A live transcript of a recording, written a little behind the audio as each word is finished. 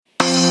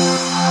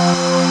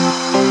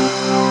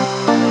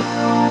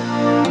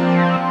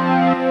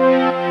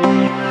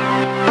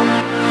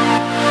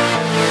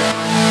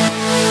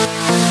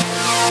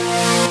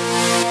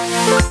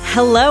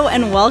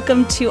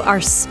welcome to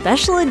our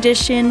special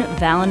edition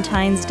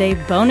Valentine's Day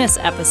bonus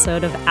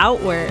episode of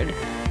Outward.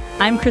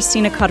 I'm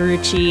Christina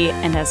Cauterucci,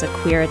 and as a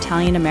queer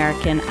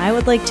Italian-American, I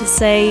would like to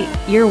say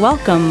you're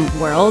welcome,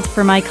 world,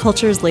 for my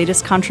culture's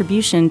latest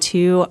contribution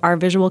to our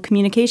visual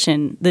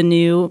communication, the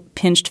new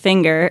pinched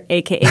finger,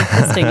 aka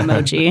fisting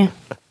emoji.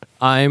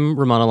 I'm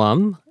Ramon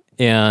Alam,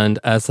 and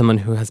as someone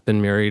who has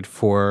been married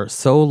for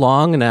so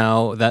long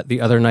now that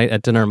the other night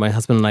at dinner, my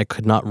husband and I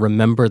could not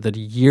remember the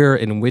year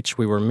in which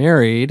we were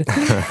married,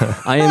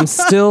 I am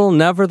still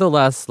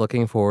nevertheless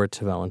looking forward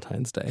to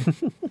Valentine's Day.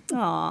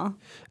 Aw.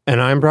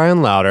 And I'm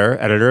Brian Lauder,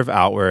 editor of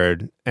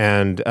Outward.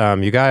 And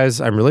you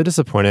guys, I'm really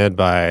disappointed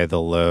by the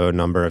low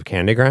number of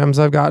candygrams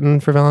I've gotten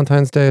for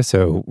Valentine's Day,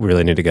 so we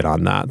really need to get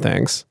on that.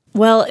 Thanks.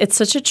 Well, it's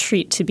such a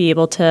treat to be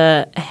able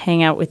to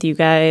hang out with you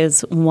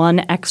guys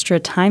one extra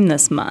time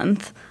this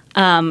month.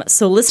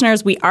 So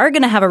listeners, we are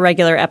going to have a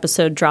regular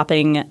episode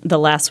dropping the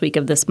last week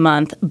of this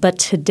month. But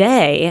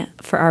today,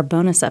 for our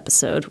bonus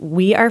episode,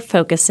 we are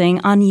focusing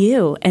on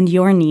you and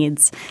your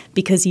needs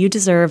because you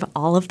deserve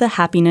all of the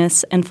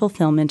happiness and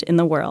fulfillment in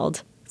the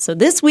world. So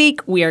this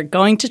week, we are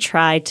going to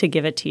try to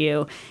give it to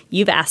you.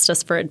 You've asked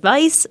us for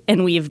advice,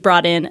 and we've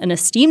brought in an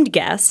esteemed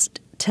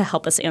guest to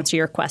help us answer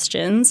your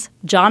questions,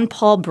 John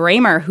Paul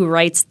Bramer, who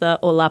writes the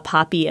Hola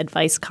Papi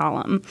advice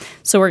column.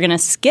 So we're going to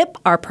skip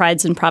our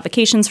prides and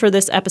provocations for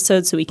this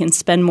episode so we can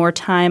spend more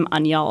time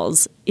on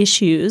y'all's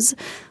issues.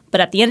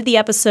 But at the end of the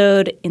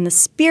episode, in the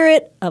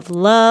spirit of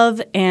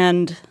love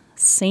and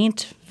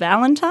Saint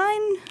Valentine,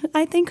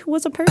 I think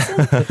was a person,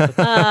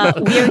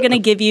 we are going to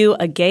give you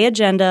a gay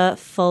agenda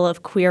full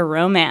of queer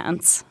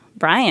romance.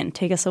 Brian,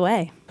 take us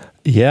away.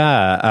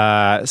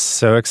 Yeah,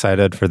 so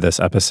excited for this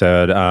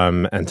episode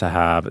and to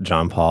have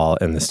John Paul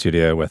in the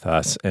studio with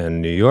us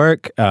in New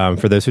York.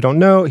 For those who don't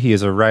know, he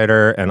is a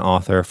writer and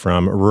author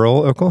from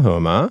rural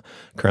Oklahoma,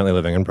 currently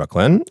living in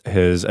Brooklyn.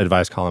 His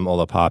advice column,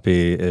 Hola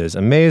Papi, is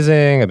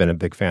amazing. I've been a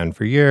big fan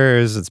for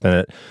years. It's been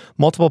at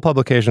multiple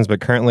publications,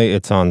 but currently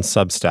it's on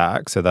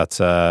Substack, so that's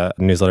a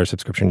newsletter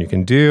subscription you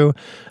can do.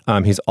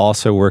 He's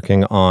also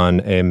working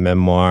on a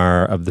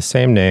memoir of the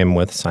same name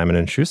with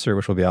Simon & Schuster,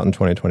 which will be out in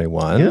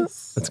 2021.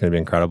 Yes. It's going to be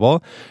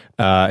incredible.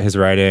 His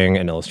writing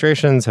and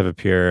illustrations have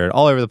appeared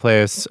all over the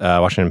place.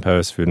 Washington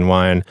Post, Food and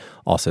Wine,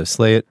 also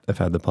Slate. I've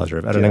had the pleasure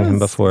of editing him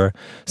before.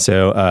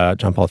 So,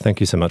 John Paul, thank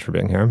you so much for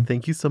being here.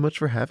 Thank you so much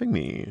for having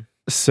me.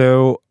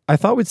 So I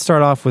thought we'd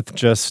start off with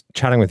just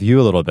chatting with you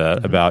a little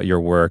bit about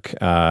your work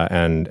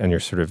and your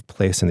sort of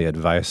place in the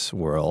advice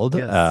world.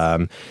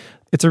 Yes.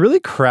 It's a really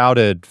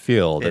crowded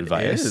field,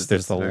 advice.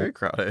 It's very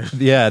crowded.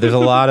 Yeah, there's a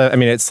lot of, I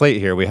mean, at Slate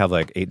here, we have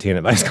like 18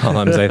 advice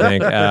columns, I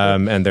think.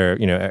 And they're,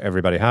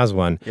 everybody has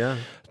one. Yeah.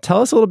 Tell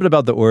us a little bit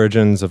about the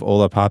origins of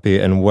Hola Papi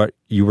and what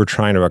you were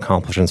trying to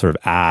accomplish and sort of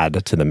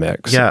add to the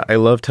mix. Yeah, I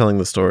love telling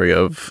the story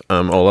of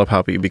Hola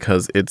Papi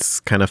because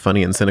it's kind of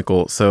funny and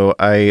cynical. So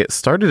I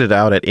started it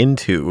out at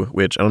Into,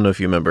 which I don't know if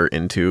you remember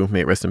Into, may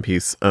it rest in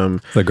peace.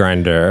 The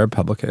Grindr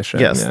publication.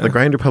 Yes, the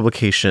Grindr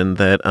publication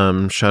that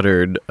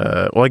shuttered.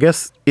 Well, I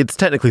guess it's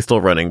technically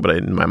still running, but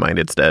in my mind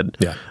it's dead.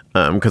 Yeah.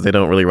 Because they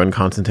don't really run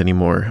content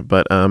anymore.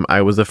 But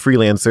I was a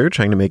freelancer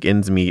trying to make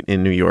ends meet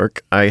in New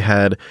York. I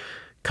had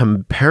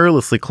come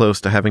perilously close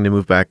to having to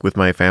move back with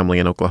my family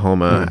in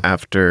Oklahoma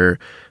after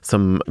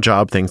some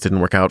job things didn't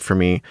work out for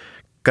me.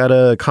 Got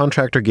a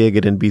contractor gig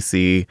at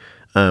NBC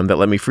that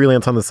let me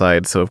freelance on the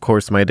side. So, of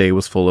course, my day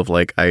was full of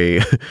like,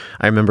 I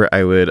remember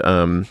I would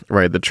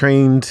ride the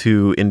train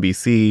to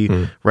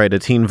NBC, write a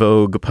Teen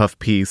Vogue puff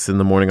piece in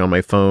the morning on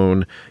my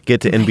phone,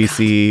 get to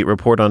NBC,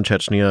 report on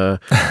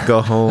Chechnya,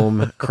 go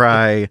home,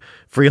 cry,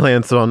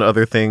 freelance on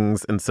other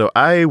things. And so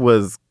I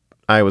was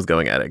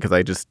going at it because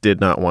I just did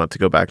not want to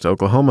go back to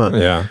Oklahoma.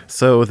 Yeah.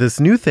 So this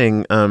new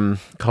thing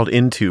called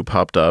Into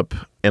popped up,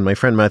 and my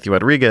friend Matthew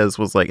Rodriguez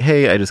was like,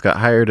 hey, I just got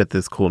hired at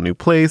this cool new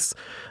place.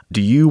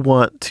 Do you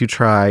want to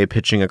try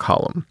pitching a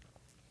column?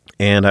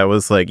 And I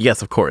was like,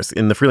 yes, of course.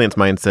 In the freelance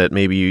mindset,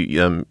 maybe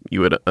you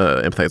would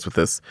empathize with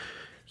this.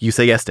 You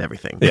say yes to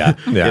everything. Yeah.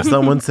 If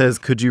someone says,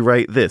 could you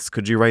write this?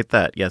 Could you write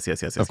that? Yes.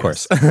 Of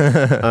course.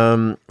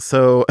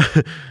 So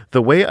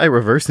the way I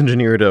reverse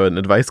engineered an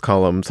advice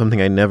column,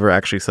 something I never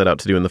actually set out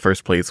to do in the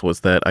first place, was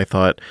that I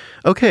thought,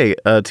 okay,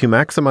 to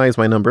maximize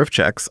my number of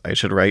checks, I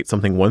should write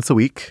something once a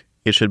week.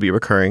 It should be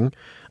recurring.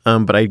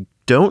 But I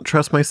don't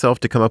trust myself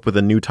to come up with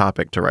a new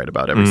topic to write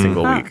about every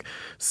single week.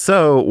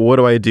 So what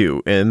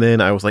do? And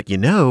then I was like,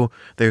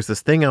 there's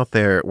this thing out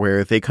there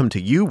where they come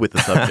to you with the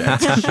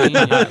subject.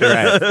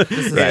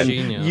 Right.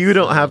 And you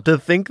don't have to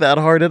think that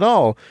hard at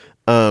all.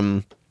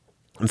 And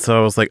so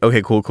I was like,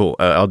 okay, cool.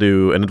 I'll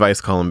do an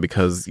advice column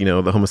because,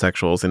 the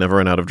homosexuals, they never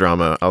run out of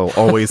drama. I'll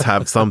always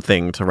have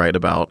something to write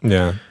about.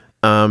 Yeah.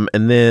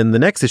 And then the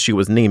next issue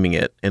was naming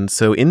it. And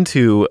so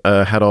Into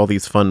had all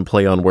these fun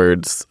play on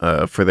words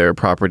for their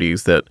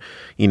properties that,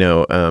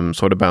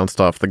 sort of bounced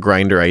off the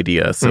Grindr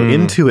idea. So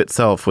Into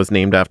itself was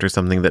named after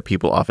something that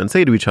people often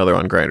say to each other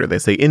on Grindr. They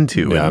say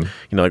into, and,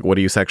 like, what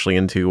are you sexually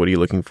into? What are you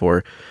looking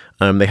for?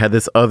 They had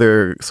this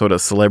other sort of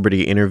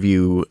celebrity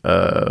interview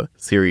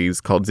series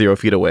called 0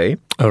 Feet Away,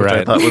 which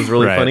I thought was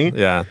really funny.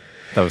 Yeah.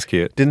 That was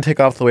cute. Didn't take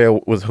off the way I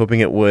was hoping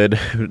it would,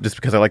 just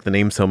because I like the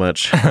name so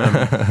much.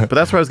 But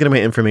that's where I was getting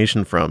my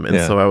information from. And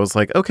so I was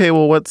like, okay,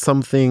 well, what's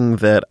something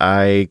that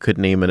I could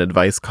name an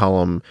advice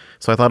column?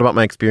 So I thought about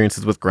my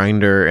experiences with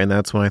Grindr, and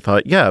that's when I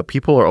thought, yeah,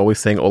 people are always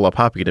saying "Hola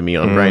Papi" to me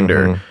on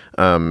Grindr.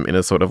 In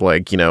a sort of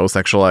like,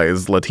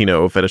 sexualized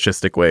Latino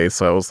fetishistic way.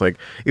 So I was like,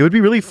 it would be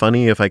really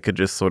funny if I could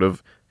just sort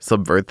of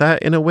subvert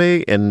that in a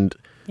way and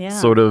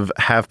sort of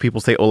have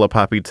people say "Hola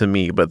Papi" to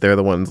me, but they're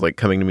the ones like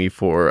coming to me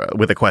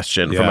with a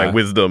question for my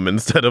wisdom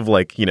instead of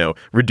like,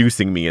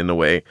 reducing me in a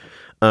way.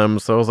 So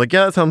I was like,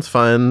 yeah, that sounds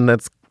fun.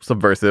 That's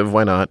subversive.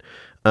 Why not?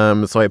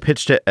 So I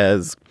pitched it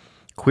as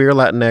Queer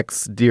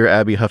Latinx Dear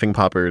Abby Huffing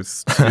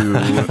Poppers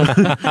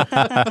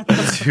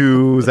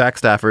to Zach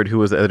Stafford, who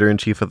was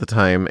editor-in-chief at the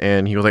time.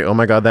 And he was like, oh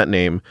my God, that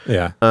name.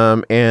 Yeah.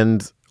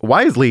 And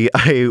wisely,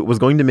 I was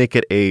going to make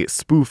it a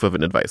spoof of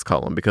an advice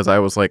column because I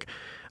was like,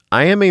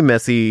 I am a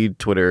messy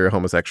Twitter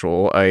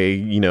homosexual.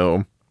 I,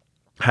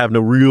 have no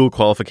real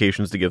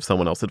qualifications to give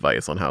someone else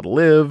advice on how to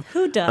live.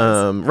 Who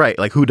does? Right,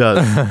 like who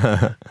does?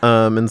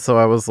 And so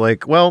I was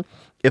like, well,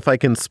 if I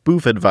can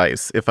spoof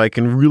advice, if I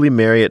can really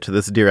marry it to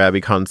this Dear Abby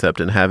concept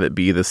and have it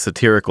be this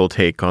satirical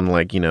take on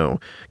like,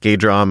 gay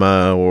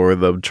drama or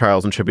the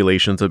trials and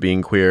tribulations of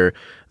being queer,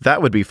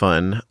 that would be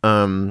fun.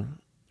 And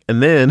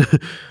then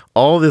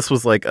all this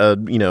was like a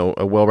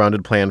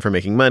well-rounded plan for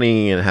making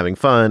money and having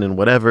fun and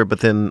whatever.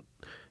 But then,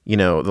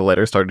 the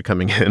letters started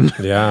coming in.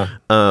 Yeah.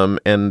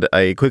 And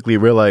I quickly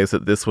realized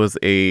that this was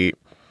a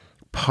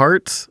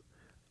part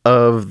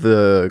of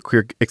the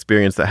queer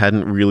experience that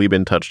hadn't really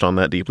been touched on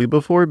that deeply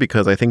before,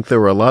 because I think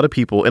there were a lot of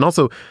people, and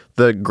also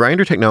the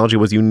Grindr technology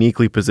was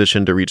uniquely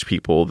positioned to reach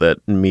people that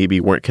maybe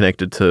weren't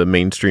connected to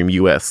mainstream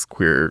US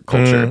queer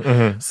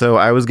culture. So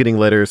I was getting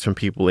letters from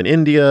people in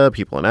India,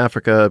 people in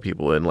Africa,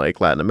 people in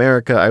like Latin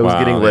America. I was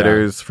getting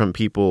letters from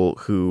people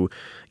who,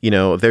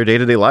 their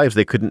day-to-day lives,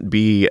 they couldn't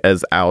be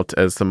as out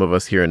as some of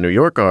us here in New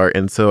York are.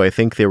 And so I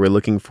think they were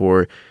looking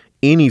for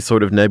any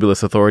sort of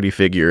nebulous authority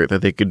figure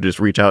that they could just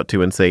reach out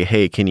to and say,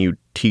 hey, can you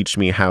teach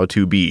me how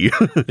to be?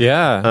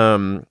 Yeah.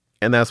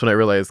 And that's when I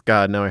realized,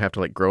 God, now I have to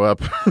like grow up.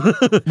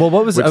 Well,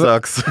 what was which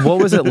sucks. What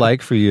was it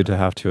like for you to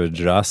have to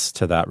adjust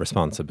to that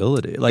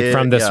responsibility? Like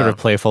from this sort of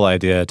playful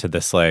idea to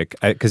this like,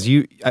 because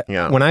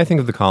when I think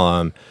of the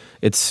column,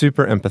 it's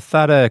super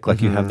empathetic.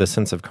 Like you have this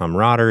sense of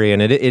camaraderie,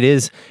 and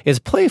it's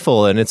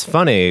playful and it's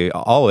funny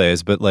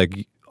always, but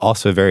like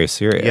also very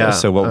serious. Yeah,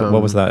 so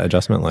what was that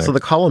adjustment like? So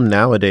the column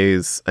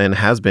nowadays, and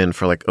has been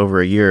for like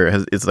over a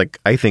year, is like,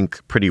 I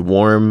think, pretty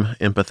warm,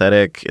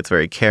 empathetic. It's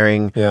very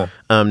caring. Yeah.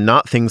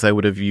 Not things I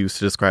would have used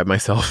to describe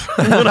myself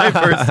when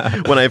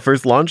I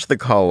first launched the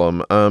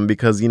column.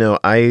 Because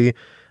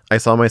I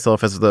saw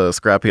myself as the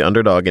scrappy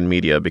underdog in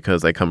media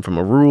because I come from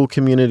a rural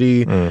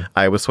community.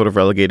 I was sort of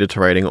relegated to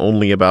writing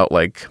only about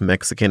like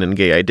Mexican and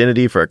gay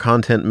identity for a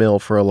content mill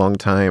for a long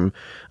time.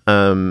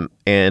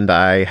 And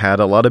I had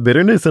a lot of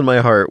bitterness in my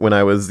heart when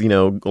I was,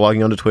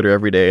 logging onto Twitter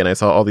every day and I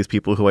saw all these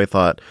people who I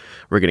thought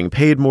were getting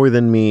paid more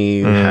than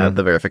me, had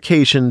the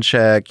verification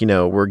check,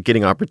 were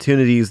getting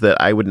opportunities that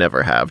I would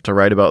never have to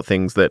write about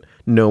things that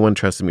no one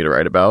trusted me to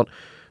write about.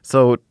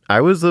 So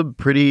I was a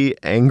pretty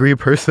angry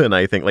person,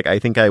 I think. Like, I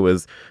think I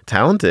was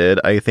talented.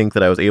 I think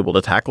that I was able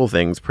to tackle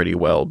things pretty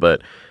well,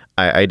 but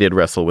I did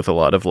wrestle with a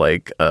lot of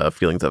like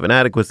feelings of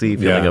inadequacy,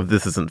 feeling of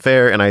this isn't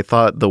fair. And I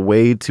thought the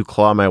way to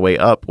claw my way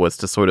up was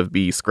to sort of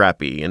be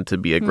scrappy and to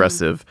be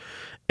aggressive.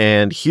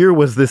 And here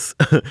was this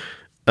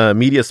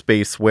media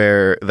space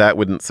where that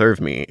wouldn't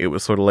serve me. It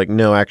was sort of like,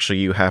 no, actually,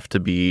 you have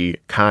to be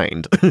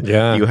kind.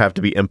 Yeah. You have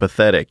to be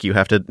empathetic. You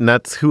have to, and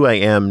that's who I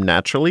am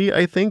naturally,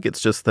 I think.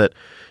 It's just that,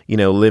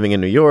 living in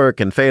New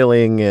York and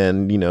failing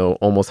and,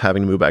 almost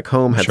having to move back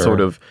home had sort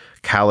of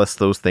calloused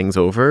those things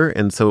over.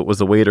 And so it was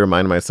a way to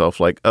remind myself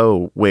like,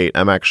 oh, wait,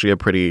 I'm actually a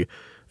pretty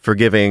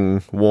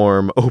forgiving,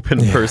 warm, open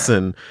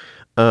person.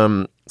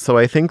 So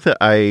I think that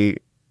I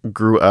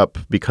grew up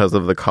because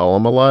of the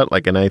column a lot.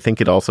 Like, and I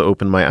think it also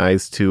opened my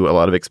eyes to a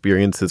lot of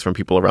experiences from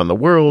people around the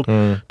world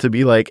to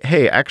be like,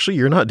 hey, actually,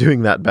 you're not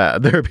doing that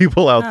bad. There are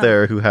people out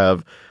there who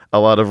have a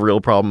lot of real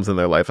problems in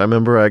their life. I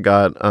remember I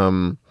got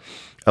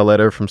a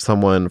letter from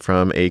someone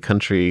from a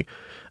country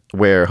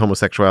where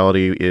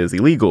homosexuality is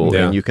illegal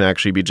and you can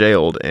actually be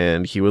jailed.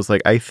 And he was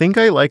like, I think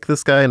I like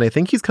this guy and I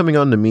think he's coming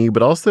on to me,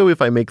 but also if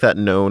I make that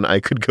known, I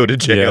could go to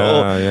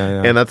jail.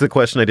 Yeah. And that's a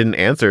question I didn't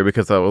answer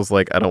because I was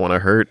like, I don't want to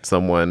hurt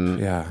someone.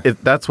 Yeah.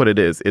 That's what it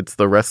is. It's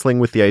the wrestling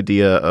with the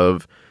idea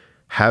of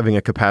having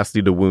a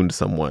capacity to wound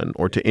someone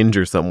or to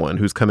injure someone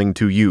who's coming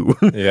to you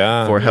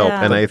for help.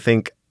 Yeah. And I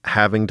think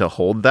having to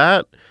hold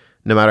that,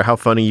 no matter how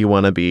funny you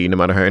want to be, no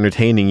matter how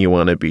entertaining you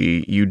want to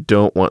be, you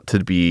don't want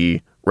to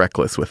be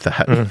reckless with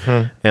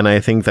that. And I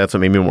think that's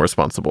what made me more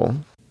responsible.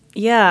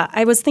 Yeah,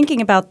 I was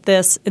thinking about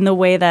this in the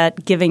way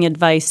that giving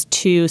advice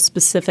to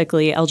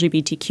specifically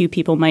LGBTQ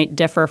people might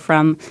differ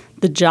from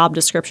the job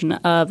description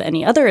of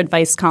any other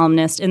advice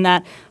columnist, in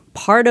that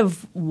part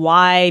of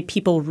why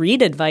people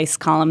read advice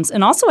columns,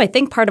 and also I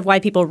think part of why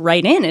people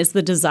write in, is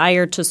the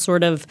desire to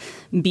sort of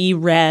be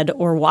read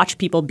or watch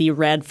people be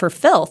read for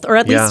filth, or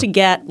at least to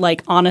get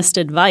like honest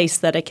advice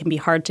that it can be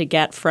hard to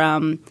get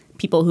from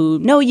people who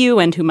know you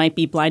and who might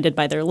be blinded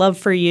by their love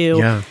for you.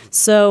 Yeah.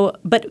 So,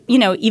 but, you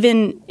know,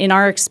 even in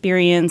our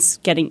experience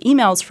getting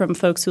emails from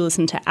folks who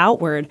listen to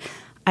Outward,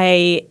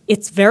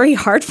 it's very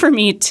hard for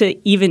me to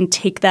even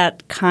take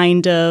that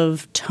kind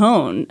of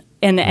tone.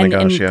 And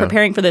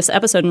preparing for this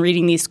episode and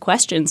reading these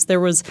questions,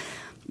 there was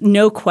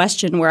no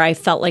question where I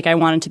felt like I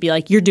wanted to be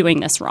like, you're doing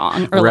this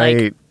wrong. Or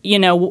like, you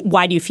know,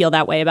 why do you feel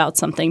that way about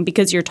something?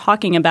 Because you're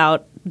talking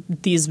about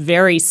these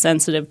very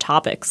sensitive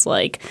topics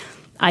like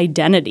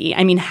identity.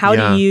 I mean, how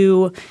do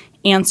you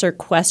answer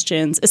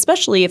questions,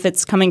 especially if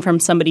it's coming from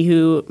somebody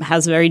who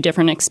has a very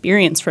different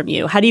experience from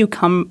you? How do you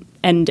come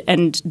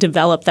and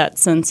develop that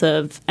sense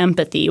of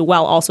empathy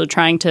while also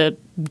trying to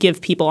give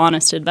people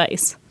honest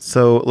advice?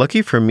 So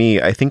lucky for me,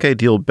 I think I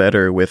deal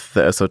better with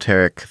the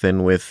esoteric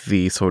than with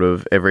the sort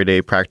of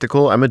everyday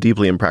practical. I'm a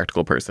deeply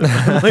impractical person.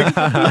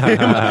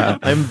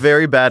 I'm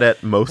very bad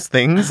at most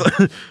things,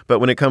 but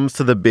when it comes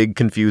to the big,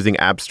 confusing,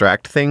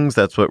 abstract things,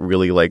 that's what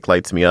really like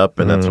lights me up,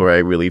 and that's where I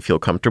really feel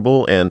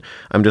comfortable. And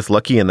I'm just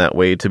lucky in that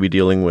way to be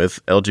dealing with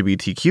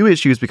LGBTQ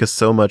issues, because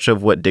so much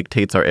of what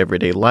dictates our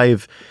everyday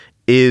life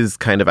is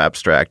kind of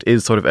abstract,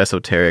 is sort of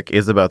esoteric,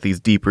 is about these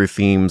deeper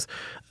themes.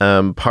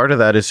 Part of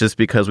that is just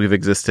because we've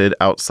existed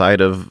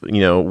outside of,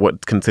 you know,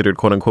 what's considered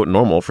quote unquote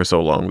normal for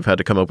so long. We've had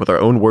to come up with our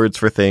own words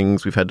for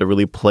things. We've had to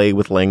really play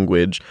with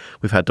language.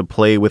 We've had to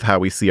play with how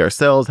we see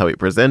ourselves, how we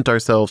present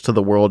ourselves to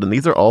the world. And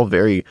these are all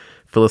very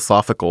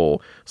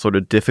philosophical, sort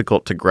of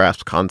difficult to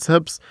grasp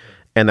concepts.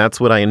 And that's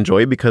what I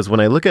enjoy, because when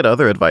I look at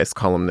other advice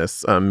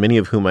columnists, many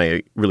of whom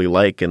I really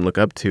like and look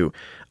up to,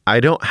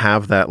 I don't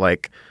have that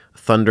like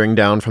thundering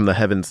down from the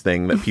heavens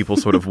thing that people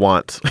sort of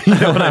want. You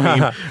know what I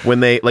mean? When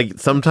they, like,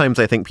 sometimes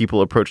I think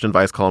people approach an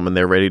advice column and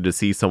they're ready to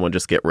see someone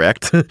just get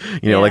wrecked.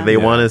 Like they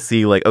want to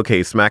see like,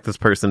 okay, smack this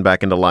person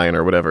back into line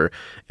or whatever.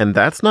 And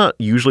that's not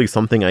usually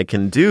something I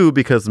can do,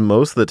 because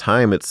most of the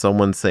time it's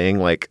someone saying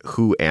like,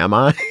 who am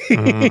I?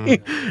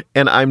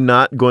 And I'm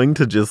not going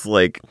to just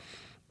like,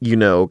 you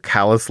know,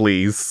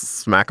 callously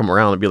smack them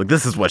around and be like,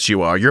 this is what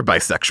you are. You're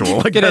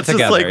bisexual. Like, get that's it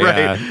together. Just like,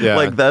 right. Yeah.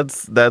 Like,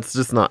 that's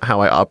just not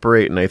how I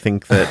operate. And I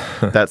think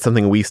that that's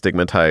something we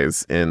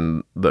stigmatize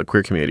in the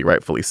queer community,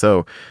 rightfully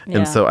so. Yeah.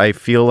 And so I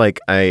feel like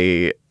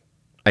I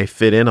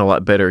fit in a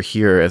lot better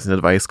here as an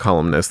advice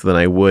columnist than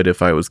I would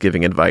if I was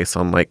giving advice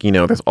on, like, you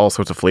know, there's all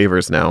sorts of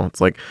flavors now.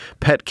 It's like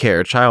pet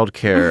care, child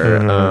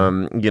care,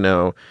 you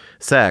know,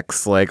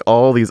 sex, like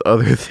all these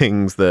other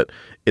things that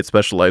it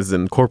specializes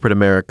in. Corporate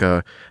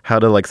America, how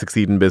to like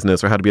succeed in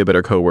business or how to be a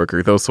better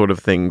coworker. Those sort of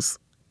things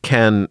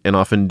can and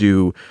often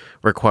do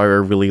require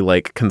a really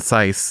like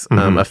concise,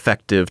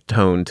 effective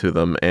tone to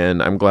them.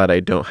 And I'm glad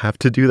I don't have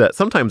to do that.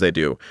 Sometimes I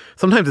do.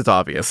 Sometimes it's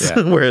obvious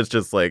where it's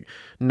just like,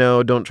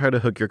 no, don't try to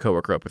hook your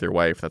coworker up with your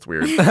wife. That's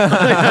weird.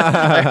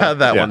 I had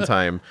that one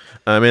time.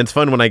 And it's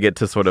fun when I get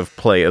to sort of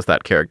play as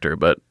that character.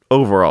 But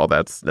overall,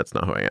 that's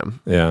not who I am.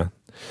 Yeah.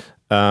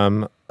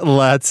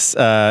 Let's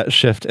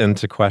shift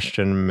into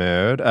question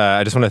mode.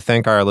 I just want to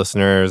thank our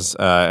listeners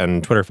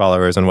and Twitter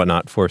followers and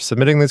whatnot for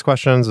submitting these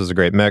questions. It was a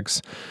great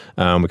mix.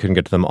 We couldn't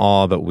get to them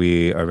all, but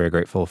we are very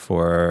grateful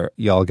for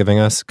y'all giving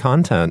us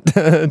content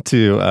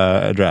to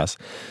address.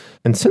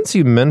 And since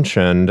you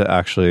mentioned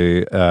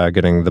actually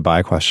getting the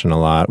bi question a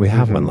lot, we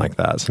have one like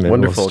that. So maybe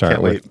Wonderful.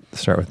 we'll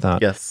start with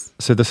that. Yes.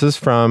 So this is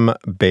from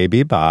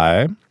Baby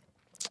Bi.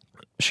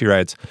 She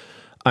writes,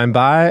 I'm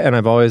bi and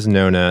I've always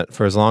known it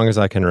for as long as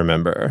I can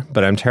remember,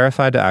 but I'm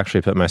terrified to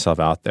actually put myself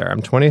out there.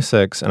 I'm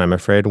 26 and I'm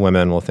afraid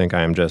women will think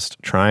I am just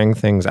trying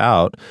things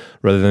out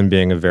rather than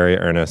being a very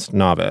earnest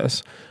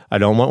novice. I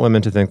don't want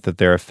women to think that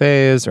they're a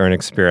phase or an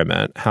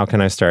experiment. How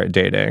can I start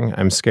dating?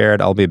 I'm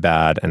scared I'll be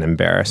bad and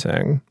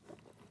embarrassing.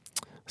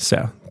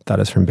 So that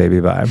is from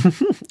Baby Bi.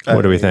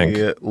 What do we think?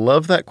 I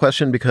love that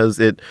question because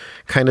it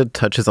kind of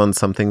touches on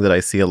something that I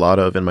see a lot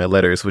of in my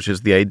letters, which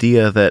is the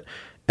idea that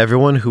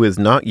everyone who is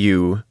not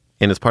you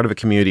and is part of a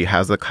community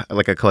has a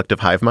collective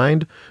hive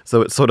mind.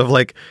 So it's sort of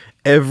like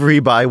every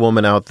bi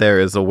woman out there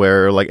is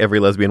aware, like every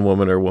lesbian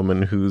woman or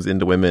woman who's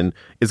into women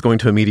is going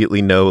to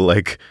immediately know,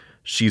 like,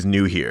 she's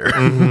new here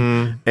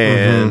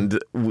and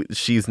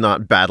she's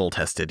not battle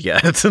tested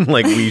yet. And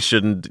like, we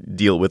shouldn't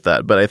deal with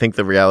that. But I think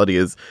the reality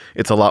is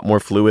it's a lot more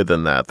fluid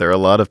than that. There are a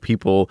lot of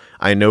people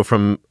I know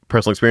from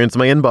personal experience in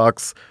my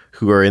inbox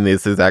who are in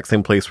this exact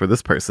same place where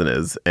this person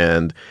is.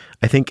 And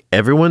I think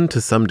everyone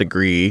to some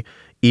degree,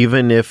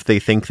 even if they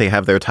think they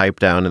have their type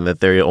down and that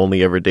they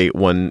only ever date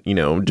one, you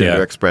know,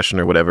 gender expression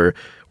or whatever,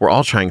 we're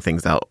all trying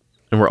things out.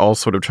 And we're all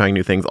sort of trying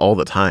new things all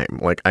the time.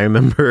 Like, I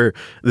remember,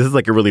 this is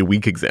like a really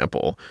weak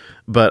example,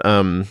 but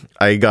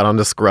I got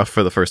onto Scruff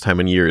for the first time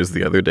in years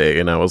the other day,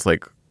 and I was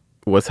like,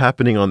 what's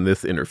happening on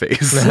this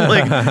interface?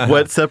 Like,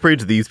 what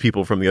separates these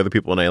people from the other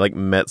people? And I like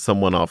met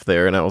someone off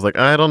there, and I was like,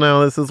 I don't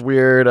know, this is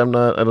weird. I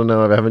don't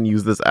know. I haven't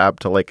used this app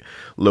to like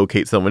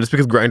locate someone just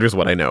because Grindr's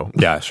what I know.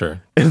 Yeah,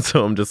 sure. And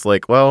so I'm just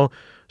like, well,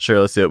 sure,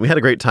 let's do it. We had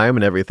a great time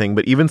and everything,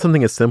 but even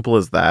something as simple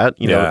as that,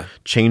 you know,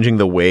 changing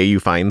the way you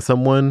find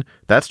someone,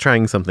 that's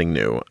trying something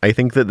new. I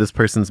think that this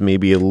person's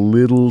maybe a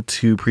little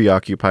too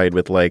preoccupied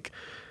with like,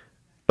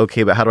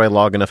 okay, but how do I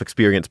log enough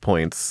experience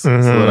points so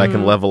that I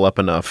can level up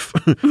enough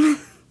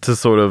to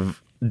sort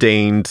of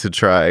deign to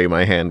try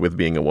my hand with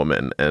being a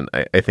woman? And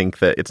I think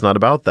that it's not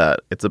about that.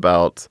 It's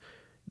about,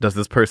 does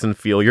this person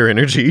feel your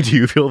energy? Do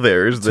you feel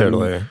theirs?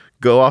 Totally. Then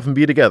go off and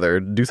be together.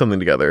 Do something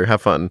together.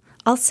 Have fun.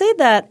 I'll say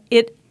that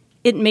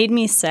it made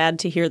me sad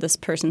to hear this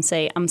person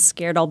say, I'm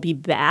scared I'll be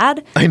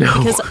bad. I know.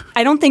 Because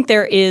I don't think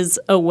there is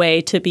a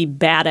way to be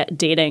bad at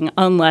dating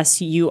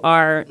unless you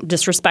are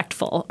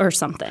disrespectful or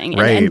something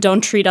and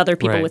don't treat other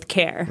people with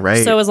care.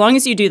 Right. So as long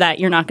as you do that,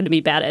 you're not going to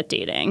be bad at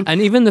dating.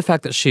 And even the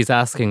fact that she's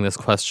asking this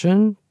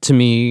question, to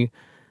me,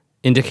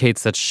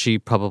 indicates that she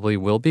probably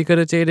will be good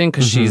at dating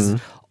because she's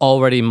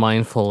already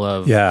mindful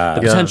of the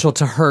potential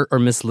to hurt or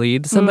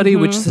mislead somebody,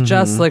 which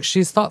suggests like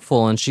she's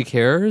thoughtful and she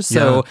cares.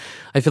 So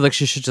I feel like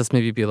she should just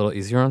maybe be a little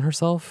easier on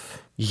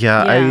herself.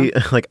 Yeah, I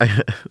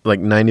like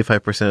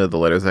 95% of the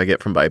letters I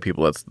get from bi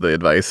people, that's the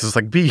advice. It's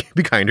like, be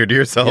kinder to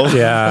yourself.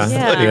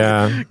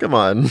 Yeah. Come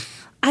on.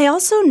 I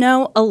also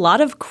know a lot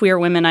of queer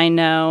women I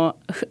know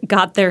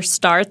got their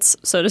starts,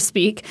 so to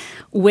speak,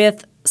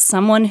 with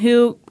someone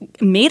who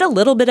made a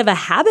little bit of a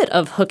habit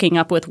of hooking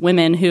up with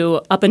women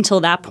who up until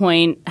that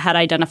point had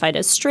identified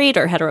as straight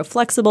or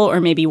heteroflexible or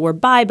maybe were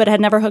bi but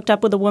had never hooked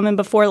up with a woman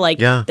before. Like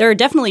there are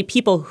definitely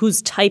people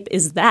whose type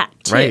is that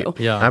too. Right.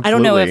 Yeah. I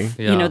don't know if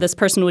you know this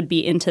person would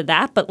be into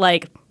that, but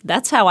like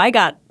that's how I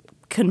got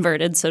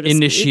converted, so to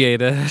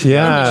Initiated. speak.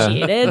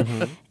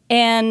 Initiated.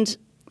 And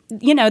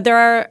you know, there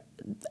are,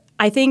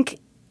 I think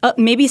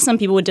maybe some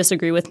people would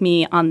disagree with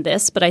me on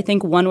this, but I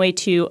think one way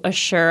to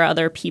assure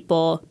other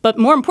people, but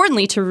more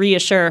importantly to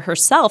reassure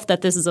herself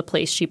that this is a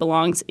place she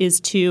belongs,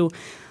 is to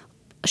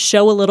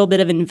show a little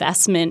bit of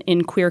investment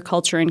in queer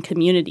culture and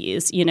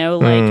communities, you know,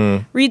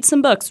 like read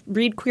some books,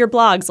 read queer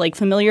blogs, like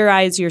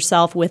familiarize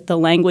yourself with the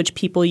language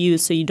people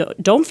use so you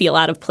don't feel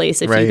out of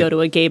place if you go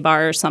to a gay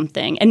bar or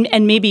something.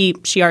 And maybe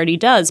she already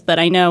does, but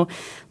I know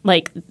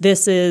like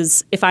this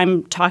is, if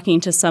I'm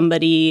talking to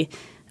somebody,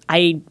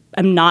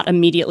 I'm not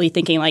immediately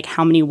thinking like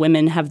how many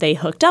women have they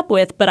hooked up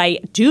with, but I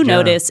do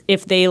notice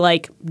if they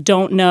like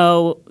don't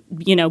know,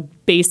 you know,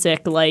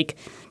 basic like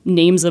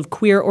names of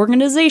queer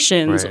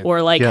organizations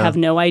or like have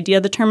no idea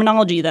the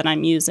terminology that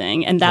I'm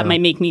using. And that might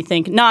make me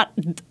think not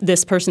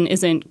this person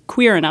isn't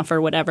queer enough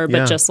or whatever,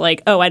 but just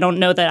like, oh, I don't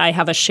know that I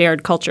have a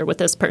shared culture with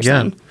this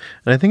person. Yeah.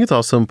 And I think it's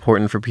also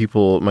important for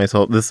people,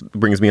 myself, this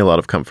brings me a lot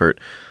of comfort,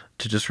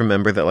 to just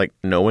remember that like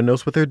no one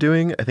knows what they're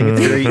doing. I think it's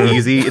very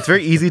easy. It's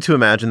very easy to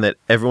imagine that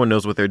everyone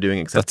knows what they're doing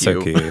except you.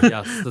 That's so key.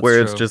 Yes, that's Where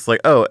true. it's just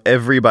like, oh,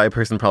 every bi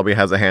person probably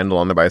has a handle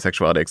on their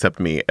bisexuality except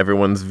me.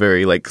 Everyone's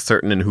very like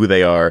certain in who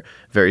they are,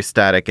 very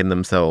static in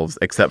themselves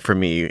except for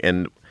me.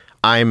 And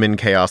I'm in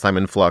chaos, I'm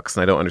in flux,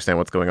 and I don't understand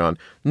what's going on.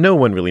 No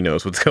one really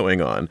knows what's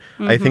going on.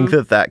 I think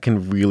that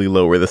can really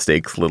lower the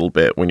stakes a little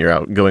bit when you're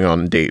out going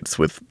on dates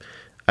with,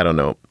 I don't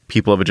know,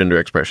 people of a gender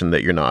expression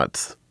that you're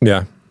not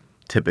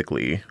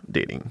typically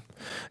dating.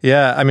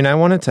 Yeah, I mean, I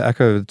wanted to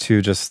echo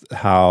too just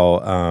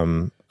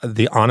how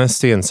the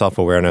honesty and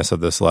self-awareness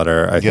of this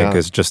letter, I think,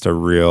 is just a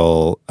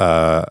real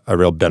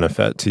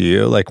benefit to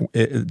you, like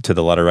to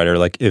the letter writer.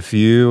 Like if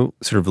you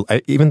sort of, I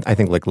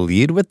think like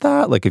lead with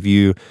that, like if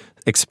you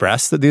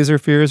express that these are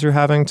fears you're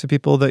having to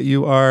people that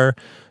you are,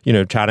 you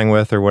know, chatting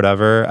with or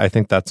whatever, I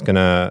think that's going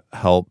to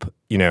help,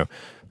 you know.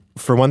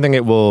 For one thing,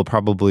 it will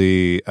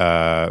probably,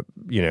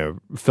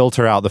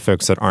 filter out the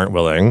folks that aren't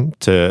willing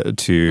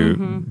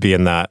to be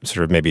in that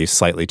sort of maybe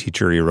slightly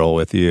teachery role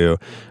with you.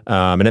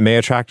 And it may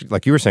attract,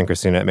 like you were saying,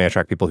 Christina, it may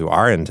attract people who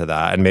are into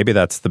that. And maybe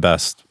that's the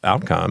best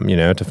outcome, you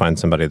know, to find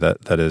somebody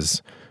that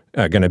is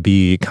going to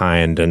be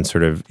kind and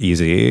sort of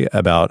easy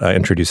about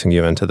introducing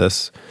you into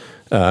this.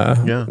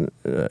 Yeah.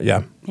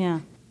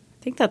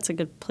 I think that's a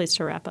good place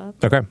to wrap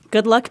up. Okay.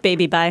 Good luck,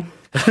 baby. Bye.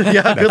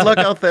 Yeah, good luck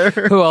out there.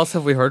 Who else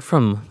have we heard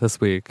from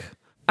this week?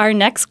 Our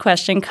next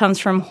question comes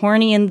from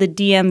Horny in the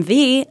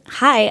DMV.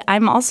 Hi,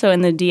 I'm also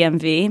in the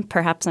DMV.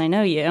 Perhaps I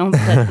know you,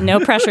 but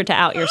no pressure to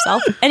out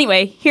yourself.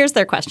 Anyway, here's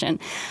their question.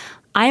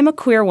 I am a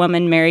queer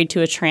woman married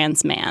to a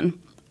trans man.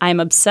 I am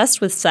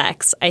obsessed with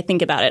sex. I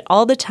think about it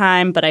all the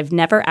time, but I've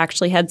never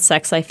actually had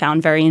sex I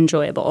found very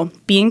enjoyable.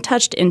 Being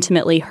touched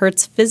intimately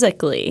hurts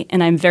physically,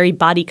 and I'm very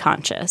body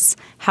conscious.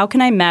 How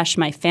can I mesh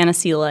my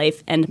fantasy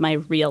life and my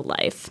real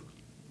life?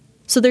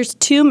 So there's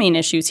two main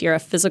issues here, a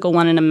physical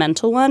one and a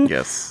mental one.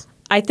 Yes.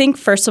 I think,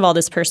 first of all,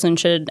 this person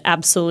should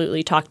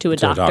absolutely talk to a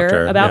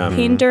doctor about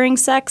pain during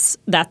sex.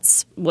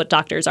 That's what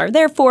doctors are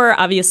there for.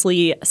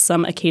 Obviously,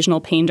 some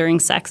occasional pain during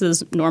sex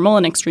is normal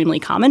and extremely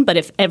common, but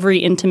if every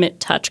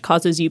intimate touch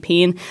causes you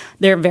pain,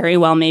 there very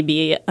well may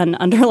be an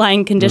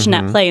underlying condition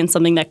at play and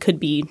something that could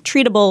be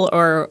treatable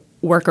or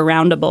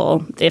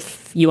workaroundable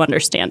if you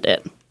understand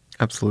it.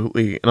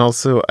 Absolutely. And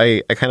also,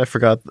 I kind of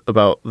forgot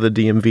about the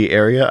DMV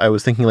area. I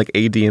was thinking like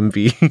a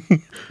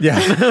DMV. Yeah.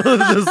 I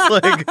was just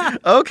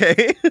like,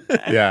 okay.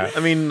 Yeah. I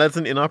mean, that's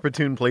an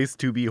inopportune place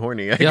to be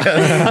horny, I guess.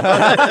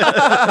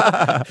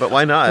 But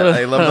why not?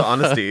 I love the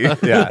honesty.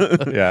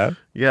 Yeah.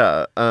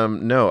 Yeah.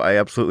 No, I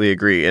absolutely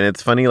agree. And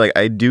it's funny, like,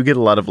 I do get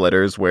a lot of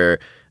letters where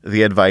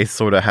the advice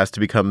sort of has to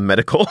become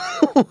medical.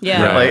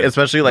 Yeah. Right. Like,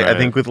 especially, like, I Right.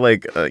 think with,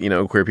 like,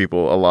 queer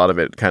people, a lot of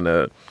it kind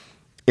of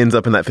ends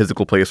up in that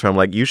physical place where I'm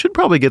like, you should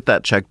probably get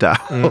that checked out.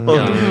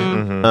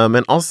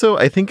 And also,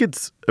 I think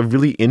it's a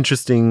really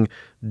interesting,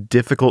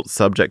 difficult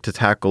subject to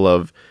tackle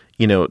of,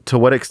 to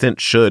what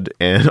extent should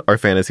and our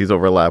fantasies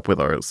overlap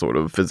with our sort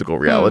of physical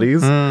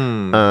realities.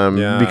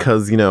 Yeah.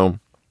 Because,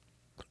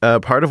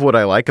 part of what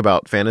I like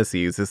about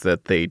fantasies is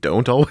that they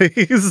don't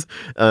always.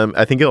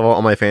 I think if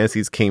all my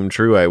fantasies came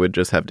true, I would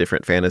just have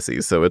different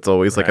fantasies. So it's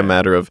always like a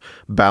matter of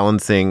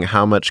balancing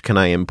how much can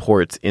I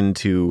import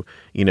into,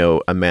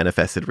 a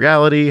manifested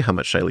reality, how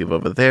much should I leave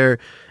over there.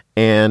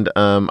 And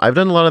I've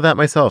done a lot of that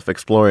myself,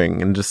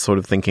 exploring and just sort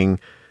of thinking,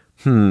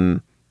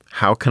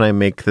 how can I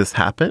make this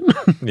happen?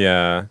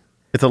 Yeah.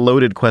 It's a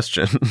loaded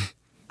question.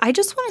 I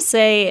just want to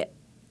say,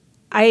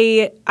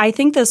 I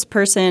think this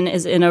person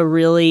is in a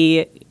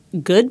really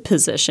good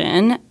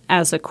position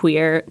as a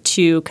queer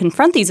to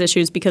confront these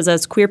issues, because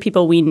as queer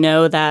people, we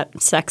know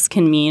that sex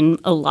can mean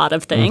a lot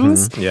of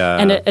things. Yeah.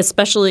 And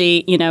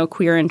especially,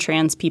 queer and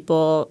trans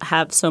people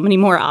have so many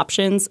more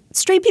options.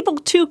 Straight people,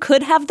 too,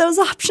 could have those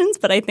options,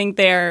 but I think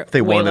they're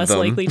They way wanted less them.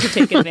 likely to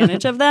take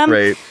advantage of them.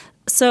 Right.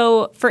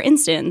 So, for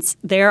instance,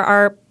 there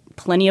are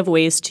plenty of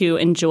ways to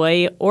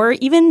enjoy or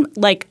even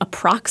like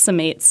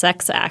approximate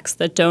sex acts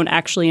that don't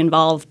actually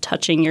involve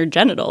touching your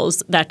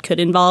genitals, that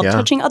could involve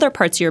touching other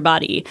parts of your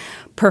body,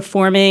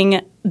 performing,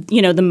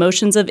 the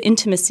motions of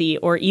intimacy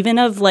or even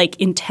of like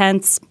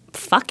intense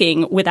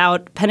fucking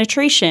without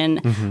penetration.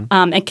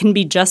 It can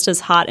be just as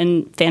hot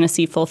and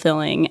fantasy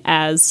fulfilling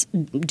as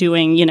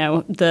doing,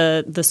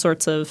 the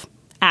sorts of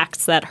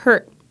acts that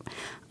hurt.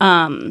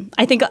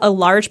 I think a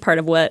large part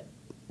of what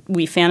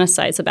we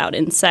fantasize about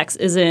in sex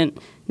isn't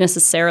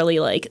necessarily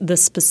like the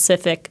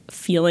specific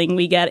feeling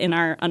we get in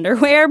our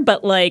underwear,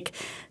 but like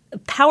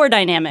power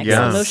dynamics,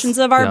 Yes. emotions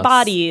of our Yes.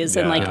 bodies,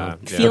 and Yeah. like Yeah.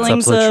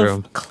 feelings That's of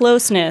absolutely true.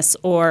 closeness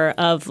or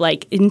of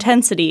like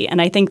intensity.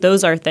 And I think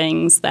those are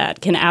things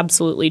that can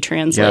absolutely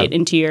translate Yeah.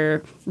 into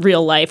your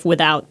real life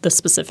without the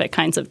specific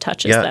kinds of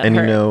touches that and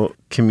hurt.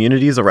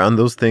 communities around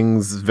those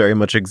things very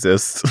much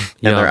exist, and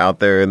Yeah. they're out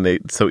there, and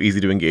it's so easy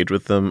to engage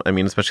with them. I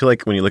mean, especially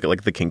like when you look at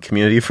like the kink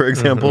community, for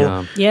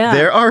example. Yeah.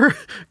 There are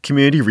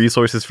community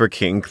resources for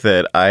kink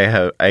that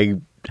I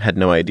had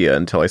no idea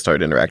until I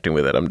started interacting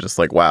with it. I'm just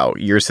like, wow,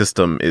 your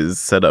system is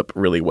set up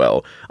really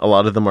well. A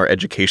lot of them are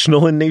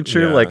educational in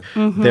nature. Yeah. Like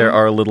there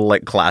are little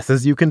like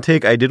classes you can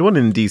take. I did one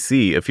in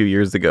DC a few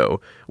years ago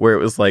where it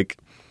was like,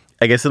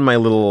 I guess in my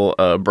little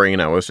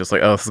brain, I was just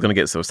like, oh, this is going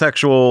to get so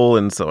sexual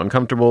and so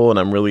uncomfortable. And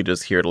I'm really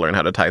just here to learn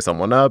how to tie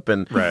someone up.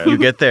 And Right. you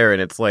get there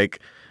and it's like,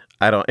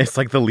 it's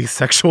like the least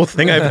sexual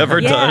thing I've ever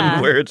Yeah.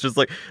 done, where it's just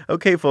like,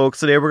 okay, folks,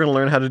 today we're going to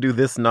learn how to do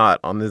this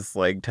knot on this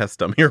like test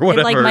dummy or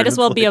whatever. It like might And as it's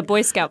well be like- a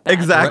Boy Scout badge.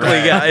 Exactly.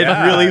 Yeah,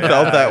 it really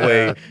felt that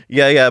way.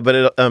 Yeah.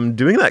 But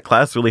doing that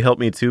class really helped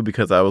me too,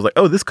 because I was like,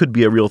 oh, this could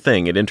be a real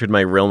thing. It entered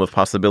my realm of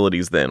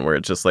possibilities then, where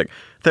it's just like,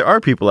 there are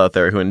people out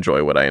there who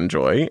enjoy what I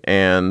enjoy,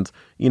 and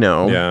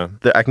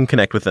that I can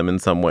connect with them in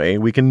some way.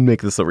 We can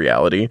make this a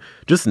reality.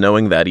 Just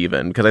knowing that,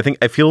 even, because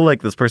I feel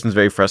like this person's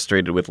very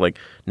frustrated with like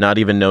not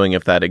even knowing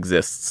if that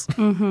exists.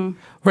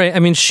 Right. I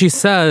mean, she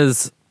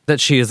says that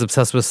she is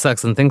obsessed with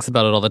sex and thinks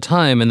about it all the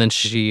time, and then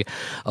she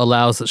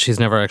allows that she's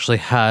never actually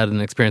had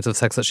an experience of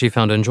sex that she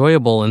found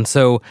enjoyable. And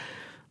so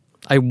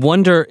I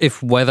wonder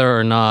if whether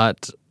or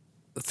not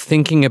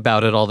thinking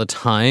about it all the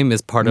time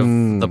is part of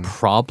the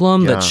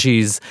problem, Yeah.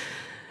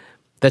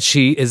 that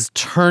she is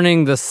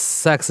turning the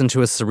sex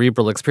into a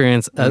cerebral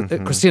experience.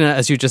 Christina,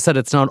 as you just said,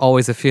 it's not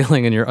always a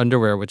feeling in your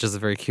underwear, which is a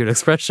very cute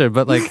expression,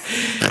 but like,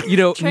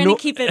 Trying to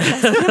keep it as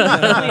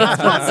friendly as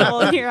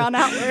possible here on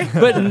Outward.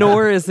 but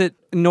nor is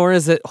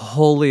it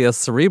wholly a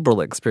cerebral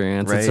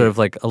experience. It's sort of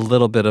like a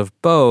little bit of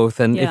both.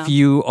 And Yeah. if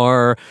you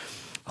are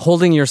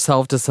holding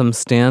yourself to some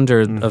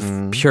standard of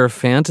pure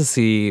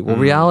fantasy, well,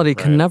 reality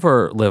can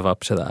never live up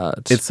to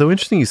that. It's so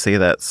interesting you say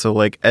that. So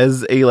like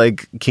as a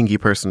like kinky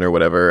person or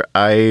whatever,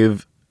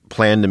 I've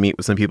planned to meet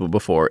with some people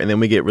before, and then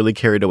we get really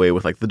carried away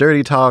with like the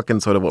dirty talk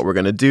and sort of what we're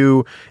going to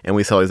do, and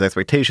we set all these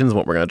expectations,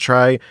 what we're going to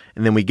try,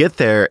 and then we get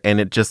there and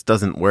it just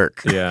doesn't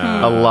work.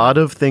 Yeah. A lot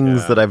of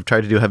things that I've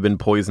tried to do have been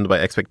poisoned by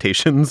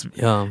expectations.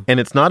 Yeah. And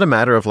it's not a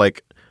matter of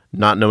like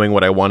not knowing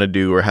what I want to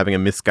do or having a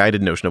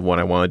misguided notion of what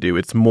I want to do.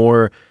 It's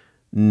more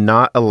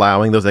not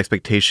allowing those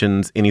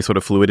expectations any sort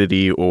of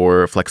fluidity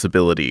or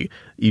flexibility.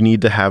 You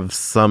need to have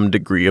some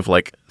degree of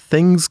like,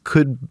 things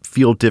could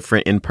feel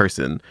different in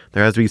person.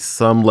 There has to be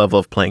some level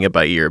of playing it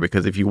by ear,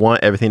 because if you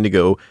want everything to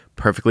go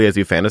perfectly as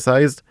you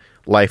fantasized,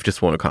 life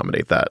just won't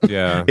accommodate that.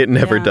 Yeah. It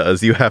never Yeah.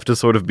 does. You have to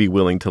sort of be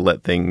willing to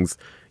let things,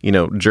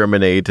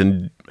 germinate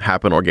and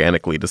happen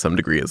organically to some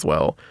degree as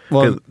well.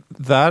 Well,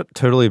 that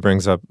totally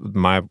brings up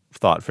my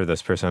thought for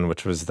this person,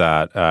 which was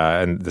that,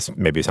 and this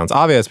maybe sounds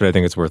obvious, but I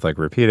think it's worth like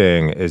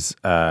repeating, is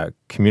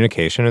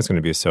communication is going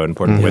to be so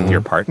important with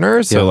your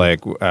partner. So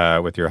like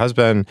with your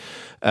husband,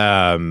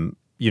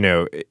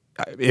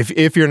 if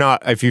you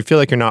feel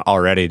like you're not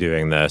already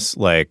doing this,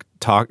 like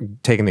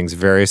taking things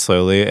very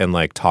slowly and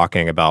like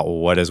talking about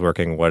what is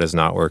working, what is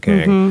not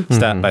working,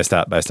 step by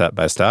step by step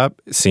by step,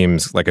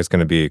 seems like it's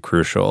going to be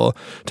crucial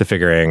to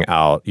figuring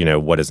out,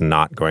 what is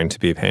not going to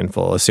be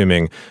painful.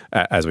 Assuming,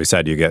 as we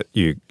said,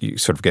 you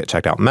sort of get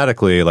checked out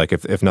medically. Like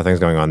if nothing's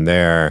going on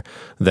there,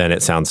 then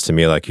it sounds to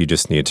me like you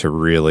just need to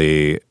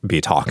really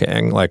be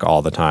talking like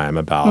all the time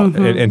about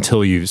it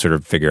until you sort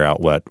of figure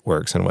out what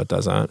works and what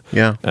doesn't.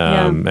 Yeah.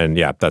 And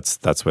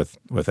that's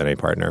with any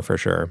partner for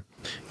sure.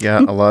 Yeah,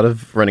 a lot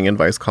of running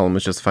advice column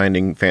is just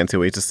finding fancy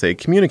ways to say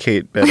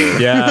communicate better.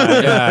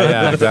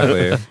 Yeah,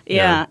 exactly.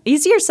 Yeah,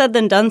 easier said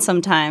than done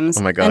sometimes.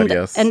 Oh my God,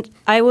 yes. And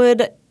I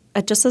would,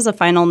 just as a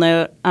final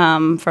note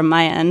from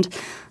my end,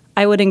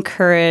 I would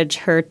encourage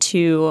her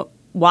to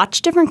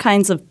watch different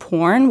kinds of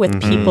porn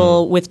with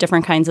people with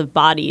different kinds of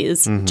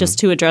bodies, just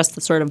to address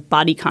the sort of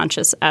body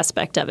conscious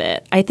aspect of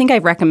it. I think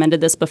I've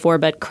recommended this before,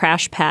 but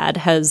CrashPad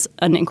has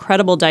an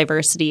incredible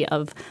diversity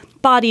of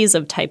bodies,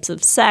 of types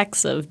of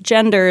sex, of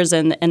genders,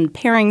 and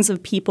pairings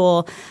of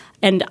people.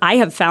 And I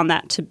have found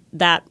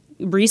that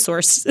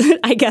resource,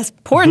 I guess,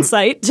 porn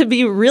site to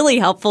be really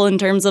helpful in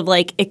terms of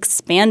like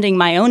expanding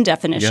my own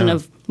definition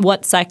of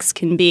what sex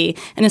can be.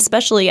 And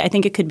especially, I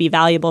think it could be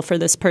valuable for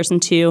this person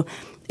to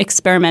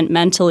experiment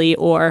mentally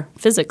or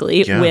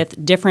physically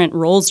with different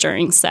roles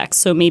during sex.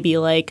 So maybe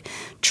like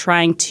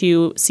trying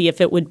to see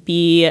if it would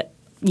be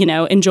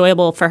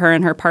enjoyable for her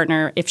and her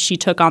partner if she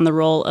took on the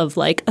role of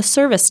like a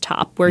service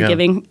top where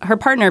giving her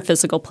partner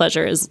physical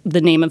pleasure is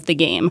the name of the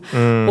game.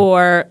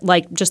 Or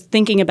like just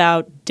thinking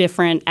about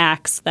different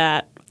acts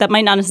that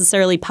might not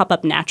necessarily pop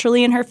up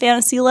naturally in her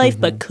fantasy life,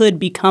 but could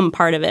become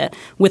part of it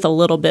with a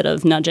little bit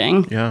of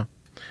nudging. Yeah.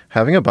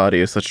 Having a body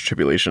is such a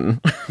tribulation.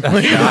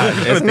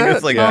 God, isn't it?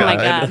 It's like, oh my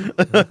God.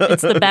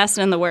 It's the best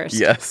and the worst.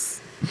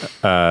 Yes.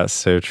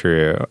 So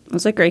true. It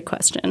was a great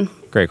question.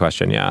 Great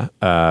question, yeah.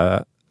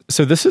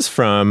 So this is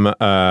from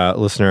a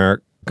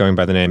listener going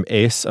by the name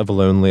Ace of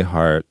Lonely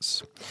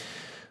Hearts.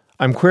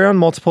 I'm queer on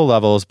multiple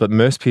levels, but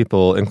most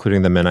people,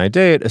 including the men I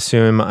date,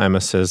 assume I'm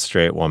a cis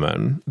straight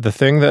woman. The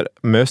thing that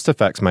most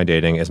affects my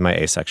dating is my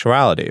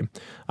asexuality.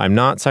 I'm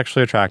not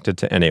sexually attracted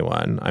to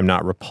anyone. I'm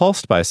not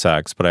repulsed by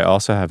sex, but I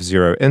also have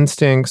zero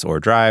instincts or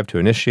drive to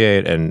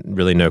initiate and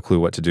really no clue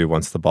what to do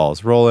once the ball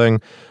is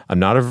rolling. I'm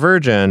not a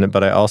virgin,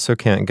 but I also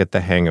can't get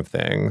the hang of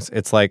things.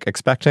 It's like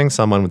expecting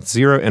someone with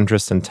zero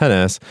interest in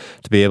tennis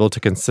to be able to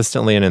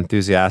consistently and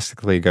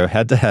enthusiastically go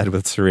head-to-head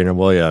with Serena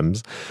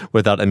Williams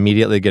without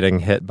immediately getting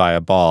hit by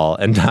a ball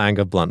and dying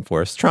of blunt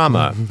force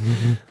trauma.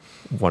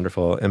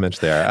 Wonderful image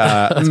there.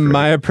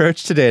 My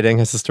approach to dating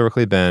has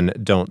historically been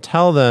don't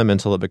tell them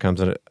until it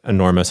becomes an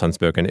enormous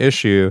unspoken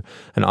issue,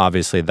 and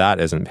obviously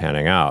that isn't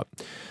panning out.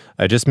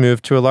 I just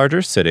moved to a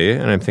larger city,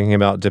 and I'm thinking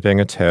about dipping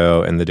a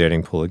toe in the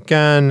dating pool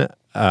again,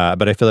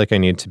 but I feel like I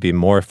need to be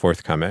more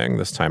forthcoming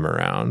this time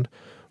around.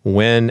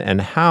 When and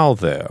how,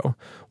 though?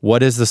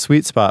 What is the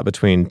sweet spot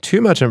between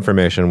too much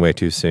information way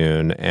too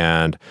soon,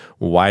 and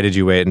why did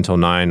you wait until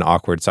 9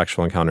 awkward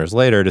sexual encounters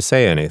later to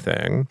say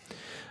anything?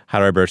 How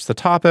do I broach the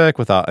topic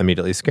without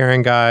immediately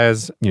scaring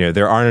guys?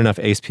 There aren't enough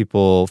ace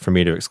people for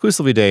me to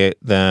exclusively date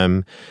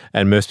them,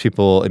 and most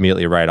people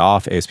immediately write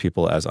off ace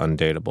people as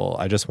undateable.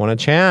 I just want a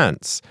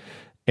chance.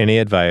 Any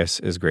advice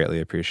is greatly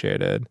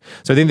appreciated.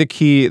 So I think the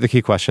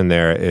key question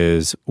there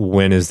is,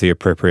 when is the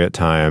appropriate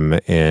time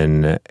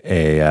in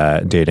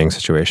a dating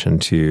situation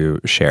to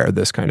share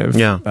this kind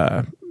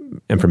of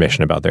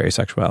information about their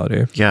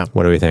asexuality? Yeah.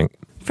 What do we think?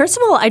 First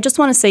of all, I just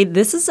want to say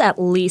this is at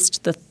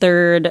least the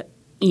third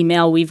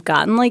email we've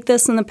gotten like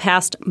this in the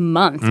past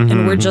month,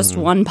 and we're just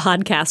one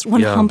podcast,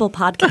 one humble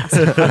podcast.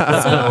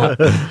 So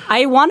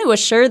I want to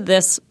assure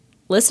this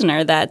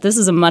listener that this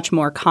is a much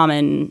more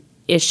common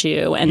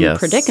issue and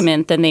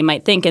predicament than they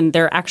might think. And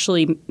there are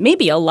actually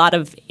maybe a lot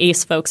of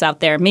ace folks out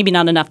there, maybe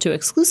not enough to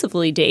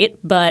exclusively date,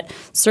 but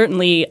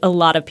certainly a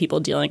lot of people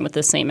dealing with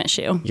the same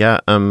issue. Yeah,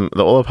 the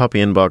Ola Poppy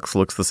inbox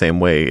looks the same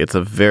way. It's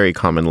a very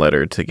common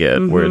letter to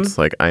get where it's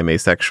like, I'm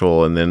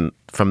asexual, and then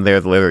from there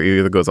the letter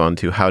either goes on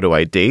to how do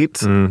I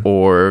date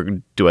or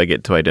do I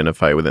get to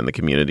identify within the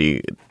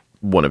community,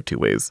 one of two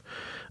ways.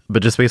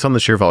 But just based on the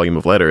sheer volume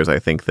of letters, I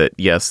think that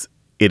yes,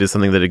 it is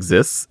something that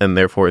exists and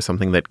therefore is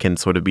something that can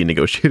sort of be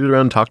negotiated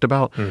around, talked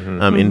about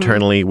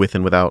internally, with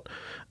and without.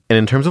 And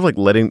in terms of like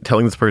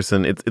telling this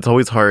person, it's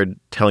always hard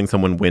telling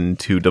someone when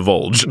to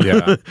divulge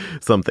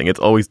something. It's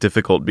always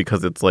difficult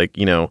because it's like,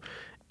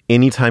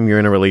 anytime you're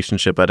in a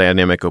relationship, a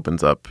dynamic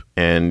opens up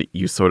and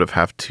you sort of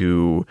have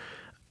to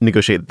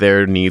negotiate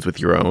their needs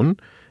with your own.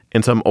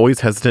 And so I'm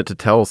always hesitant to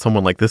tell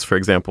someone like this, for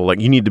example, like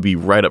you need to be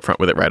right up front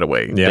with it right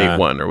away, day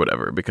one or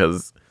whatever,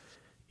 because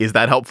is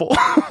that helpful?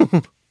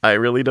 I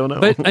really don't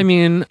know. But I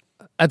mean,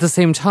 at the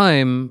same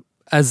time,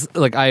 as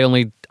like I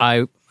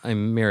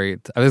I'm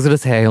married. I was going to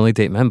say I only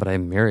date men, but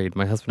I'm married.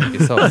 My husband would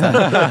be so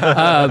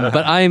upset.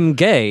 But I'm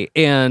gay,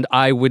 and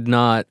I would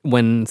not,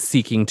 when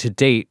seeking to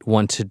date,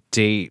 want to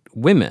date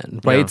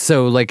women, right? Yeah.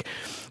 So, like,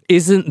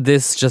 isn't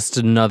this just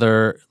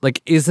another,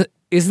 like, isn't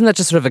that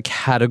just sort of a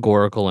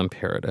categorical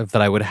imperative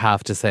that I would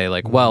have to say,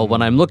 like, well,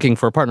 when I'm looking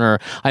for a partner,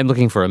 I'm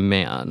looking for a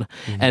man.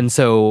 And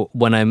so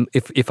when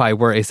if I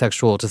were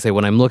asexual, to say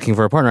when I'm looking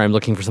for a partner, I'm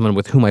looking for someone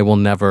with whom I will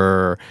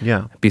never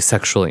be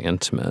sexually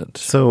intimate.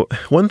 So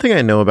one thing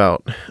I know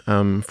about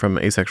from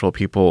asexual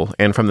people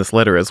and from this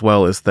letter as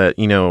well is that,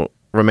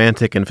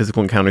 romantic and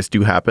physical encounters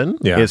do happen.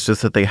 Yeah. It's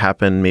just that they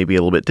happen maybe a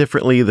little bit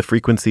differently. The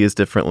frequency is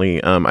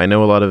differently. I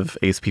know a lot of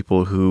ace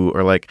people who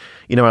are like,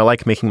 I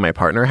like making my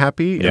partner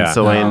happy. Yeah. And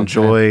so I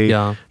enjoy,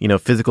 Yeah.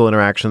 physical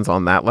interactions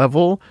on that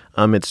level.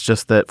 It's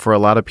just that for a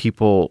lot of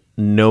people,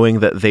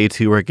 knowing that they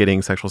too are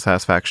getting sexual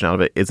satisfaction out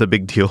of it is a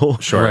big deal.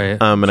 Sure. Right.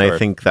 And I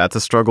think that's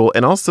a struggle.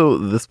 And also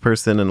this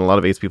person and a lot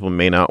of ace people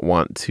may not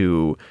want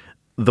to,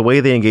 the way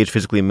they engage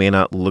physically may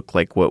not look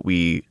like what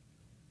we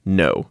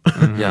know.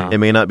 Yeah. It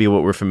may not be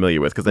what we're familiar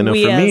with. Because I know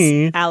we for as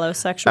me,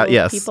 allosexual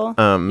yes. people.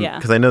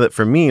 Because I know that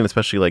for me, and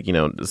especially like,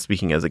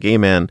 speaking as a gay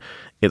man,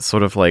 it's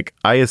sort of like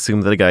I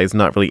assume that a guy is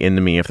not really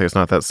into me if there's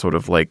not that sort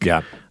of like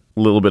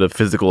little bit of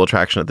physical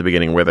attraction at the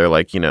beginning where they're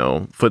like,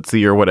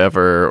 footsie or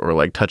whatever, or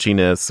like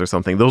touchiness or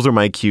something. Those are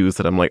my cues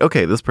that I'm like,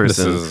 okay, this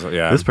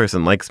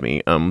person likes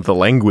me. The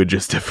language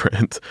is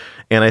different.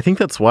 And I think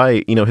that's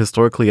why,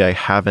 historically I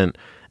haven't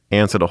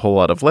answered a whole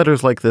lot of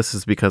letters like this,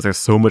 is because there's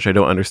so much I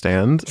don't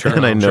understand. Sure,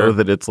 and I know sure.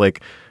 that it's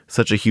like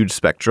such a huge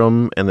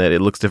spectrum and that it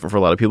looks different for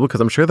a lot of people,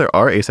 because I'm sure there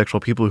are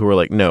asexual people who are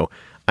like, no,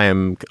 I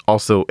am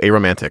also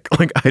aromantic.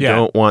 Like I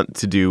don't want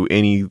to do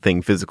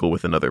anything physical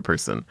with another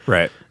person.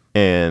 Right.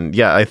 And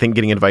I think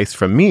getting advice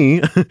from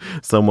me,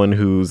 someone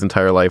whose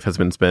entire life has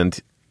been spent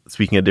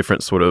speaking a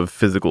different sort of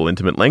physical,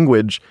 intimate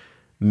language,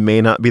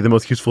 may not be the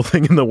most useful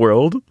thing in the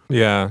world.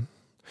 Yeah.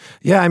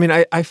 I mean,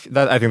 I think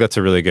that's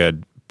a really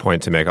good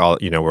point to make.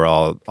 We're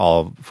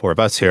all four of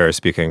us here are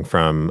speaking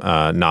from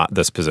not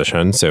this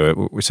position,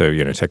 so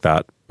take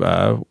that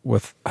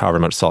with however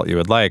much salt you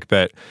would like.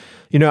 But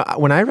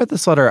when I read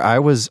this letter, I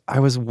was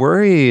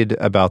worried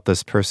about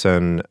this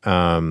person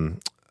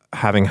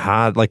having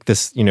had like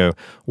this,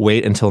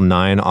 wait until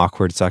 9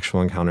 awkward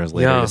sexual encounters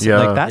later.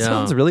 Like that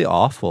sounds really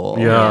awful.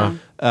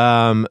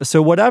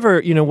 So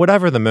whatever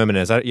the moment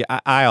is,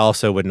 I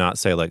also would not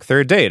say like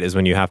third date is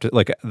when you have to,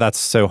 like, that's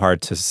so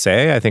hard to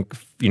say. I think,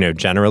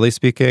 generally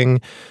speaking,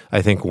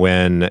 I think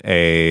when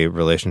a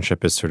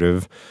relationship is sort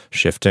of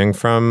shifting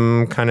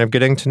from kind of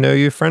getting to know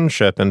you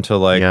friendship into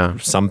like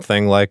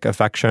something like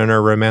affection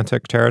or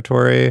romantic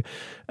territory,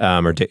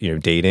 or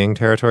dating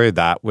territory,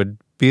 that would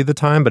be the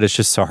time. But it's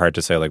just so hard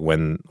to say like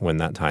when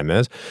that time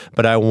is.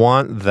 But I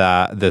want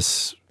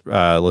this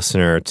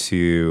listener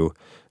to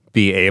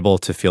be able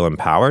to feel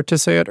empowered to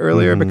say it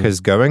earlier, because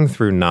going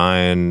through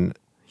 9,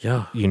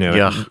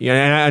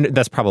 and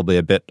that's probably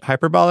a bit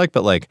hyperbolic,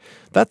 but like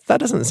that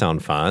doesn't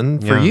sound fun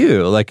for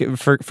you. Like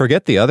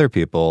forget the other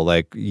people.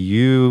 Like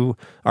you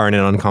are in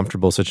an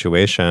uncomfortable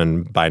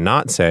situation by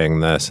not saying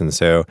this, and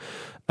so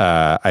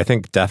I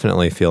think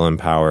definitely feel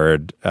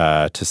empowered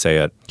to say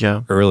it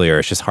earlier.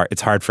 It's just hard.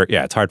 It's hard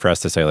for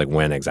us to say like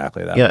when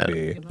exactly that would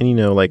be.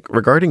 And like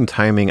regarding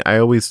timing, I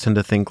always tend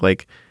to think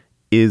like,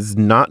 is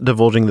not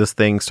divulging this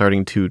thing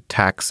starting to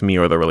tax me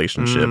or the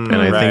relationship? And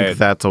I think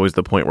that's always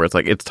the point where it's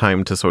like, it's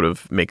time to sort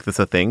of make this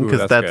a thing.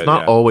 Because that's good,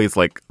 not always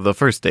like the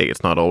first date.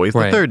 It's not always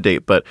the third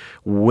date. But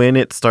when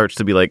it starts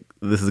to be like,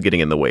 this is getting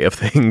in the way of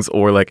things,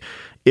 or like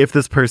if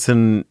this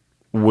person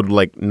would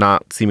like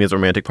not see me as a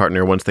romantic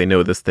partner once they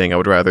know this thing, I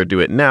would rather do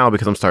it now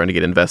because I'm starting to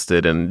get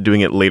invested, and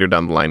doing it later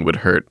down the line would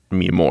hurt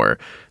me more.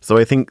 So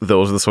I think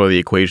those are the sort of the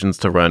equations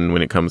to run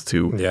when it comes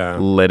to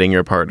letting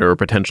your partner or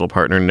potential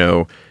partner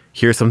know,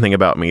 here's something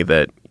about me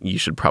that you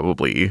should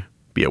probably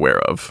be aware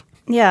of.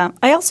 Yeah.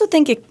 I also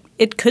think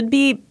it could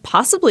be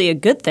possibly a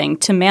good thing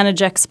to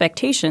manage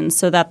expectations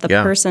so that the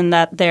person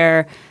that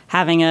they're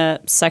having a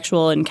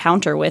sexual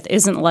encounter with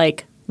isn't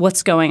like,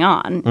 what's going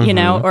on,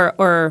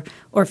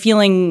 or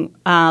feeling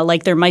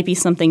like there might be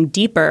something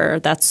deeper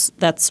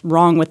that's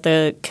wrong with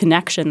the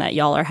connection that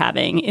y'all are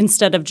having,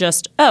 instead of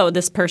just, oh,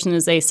 this person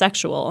is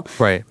asexual.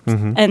 Right.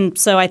 Mm-hmm. And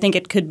so I think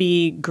it could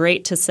be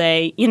great to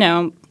say,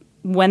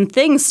 when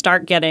things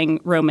start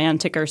getting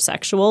romantic or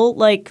sexual,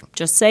 like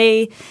just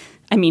say,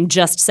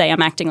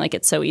 I'm acting like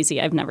it's so easy.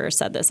 I've never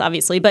said this,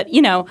 obviously, but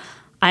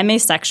I'm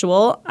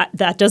asexual.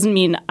 That doesn't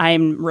mean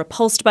I'm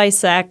repulsed by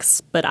sex,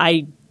 but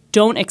I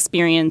don't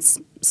experience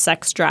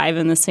sex drive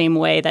in the same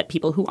way that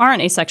people who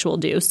aren't asexual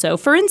do. So,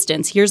 for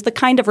instance, here's the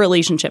kind of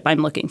relationship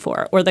I'm looking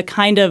for, or the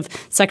kind of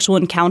sexual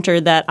encounter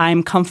that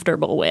I'm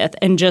comfortable with,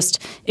 and just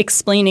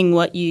explaining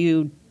what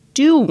you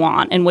do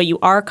want and what you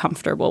are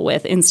comfortable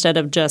with, instead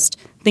of just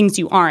things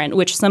you aren't,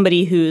 which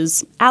somebody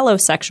who's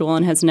allosexual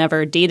and has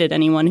never dated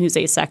anyone who's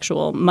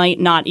asexual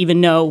might not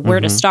even know where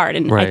to start.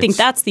 And I think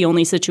that's the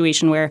only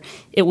situation where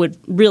it would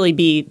really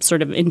be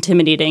sort of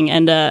intimidating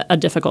and a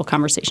difficult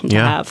conversation to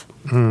have.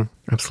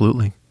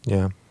 Absolutely.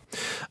 Yeah.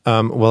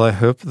 Well, I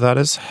hope that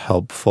is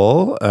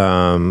helpful.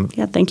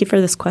 Yeah, thank you for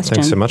this question.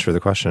 Thanks so much for the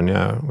question.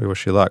 Yeah, we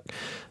wish you luck.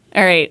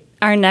 All right,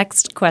 our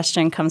next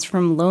question comes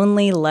from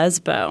Lonely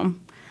Lesbo.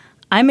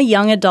 I'm a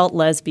young adult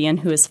lesbian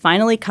who is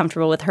finally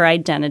comfortable with her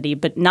identity,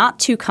 but not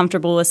too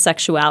comfortable with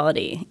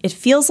sexuality. It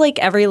feels like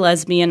every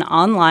lesbian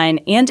online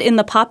and in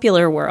the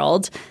popular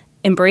world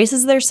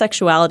embraces their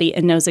sexuality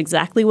and knows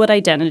exactly what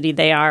identity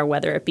they are,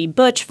 whether it be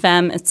butch,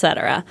 femme,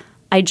 etc.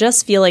 I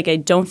just feel like I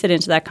don't fit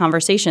into that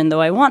conversation,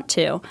 though I want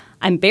to.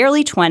 I'm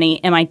barely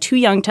 20. Am I too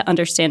young to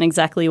understand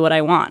exactly what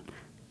I want?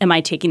 Am I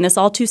taking this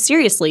all too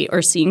seriously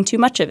or seeing too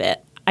much of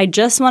it? I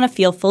just want to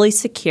feel fully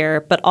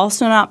secure, but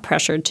also not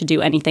pressured to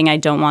do anything I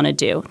don't want to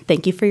do.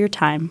 Thank you for your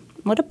time.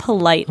 What a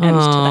polite end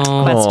to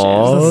that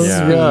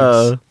question.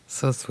 Yeah.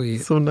 So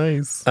sweet. So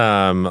nice.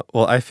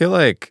 Well, I feel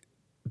like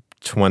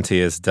 20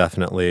 is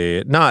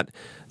definitely not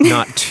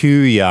too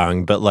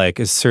young, but like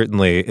it's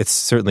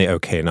certainly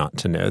okay not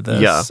to know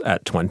this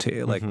at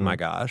 20. Like, my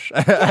gosh.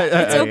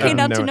 It's okay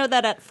not to know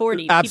that at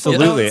 40.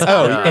 Absolutely. People don't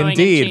stop growing and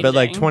Indeed. But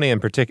like changing. 20 in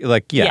particular,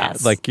 like,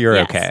 Yes. like you're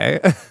Yes.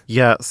 okay.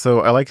 Yeah,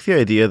 so I like the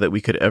idea that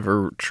we could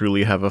ever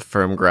truly have a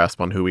firm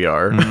grasp on who we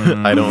are.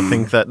 I don't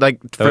think that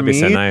for would be me,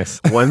 so nice.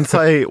 once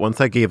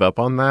I gave up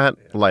on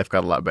that, life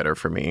got a lot better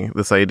for me.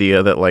 This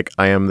idea that like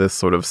I am this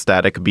sort of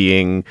static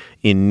being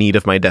in need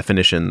of my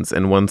definitions,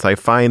 and once I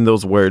find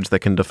those words that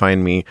can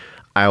define me,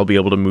 I'll be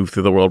able to move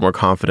through the world more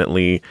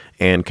confidently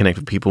and connect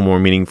with people more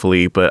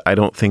meaningfully. But I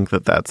don't think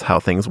that that's how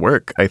things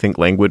work. I think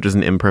language is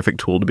an imperfect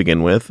tool to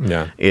begin with.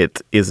 Yeah.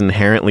 It is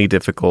inherently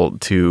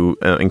difficult to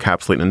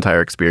encapsulate an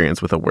entire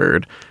experience with a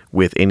word,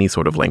 with any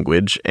sort of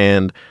language.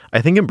 And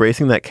I think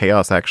embracing that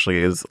chaos actually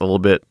is a little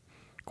bit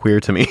queer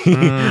to me.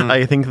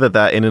 I think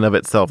that in and of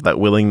itself, that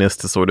willingness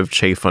to sort of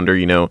chafe under,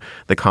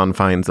 the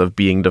confines of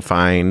being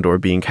defined or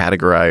being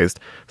categorized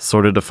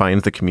sort of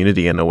defines the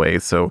community in a way.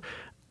 So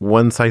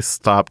once I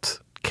stopped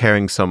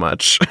caring so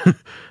much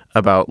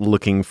about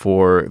looking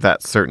for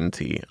that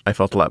certainty, I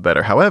felt a lot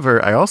better.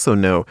 However, I also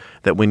know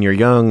that when you're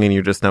young and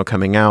you're just now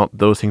coming out,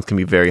 those things can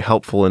be very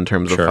helpful in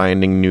terms of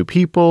finding new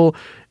people,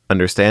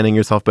 understanding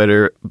yourself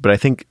better. But I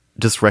think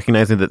just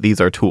recognizing that these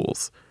are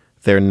tools.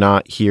 They're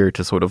not here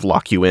to sort of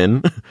lock you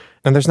in.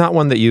 And there's not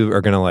one that you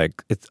are going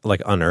to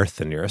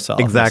unearth in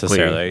yourself. Exactly.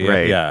 Necessarily.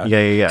 Right.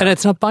 Yeah. And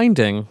it's not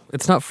binding.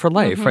 It's not for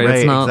life, right? Right,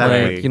 It's not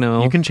exactly. like,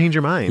 You can change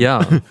your mind.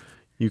 Yeah.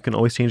 You can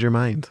always change your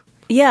mind.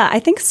 Yeah, I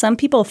think some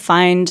people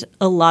find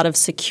a lot of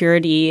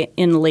security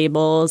in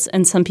labels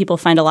and some people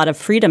find a lot of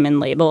freedom in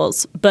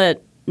labels,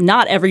 but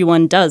not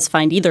everyone does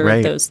find either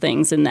of those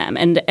things in them.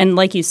 And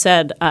like you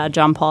said,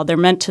 John Paul, they're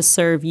meant to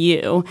serve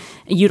you.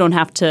 You don't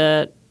have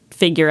to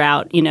figure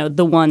out,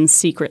 the one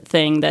secret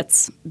thing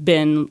that's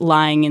been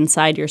lying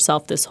inside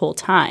yourself this whole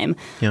time.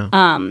 Yeah.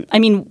 I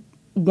mean,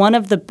 one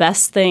of the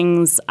best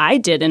things I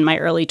did in my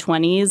early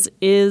 20s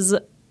is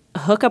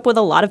hook up with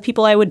a lot of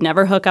people I would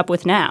never hook up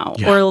with now,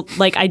 or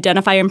like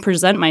identify and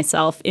present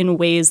myself in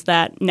ways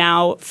that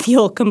now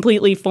feel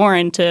completely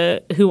foreign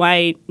to who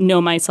I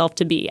know myself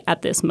to be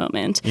at this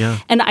moment. Yeah.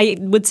 And I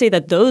would say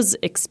that those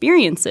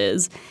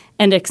experiences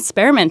and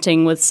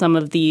experimenting with some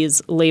of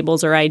these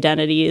labels or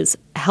identities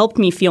helped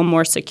me feel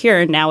more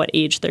secure now at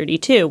age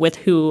 32 with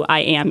who I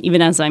am,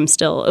 even as I'm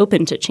still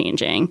open to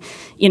changing.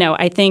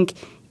 I think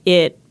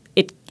it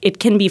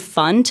can be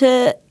fun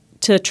to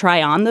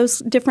try on those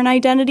different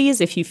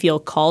identities if you feel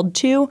called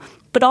to.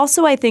 But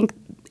also I think,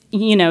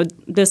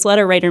 this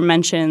letter writer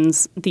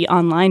mentions the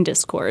online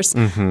discourse.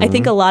 I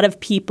think a lot of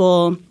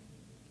people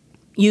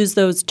use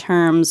those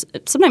terms,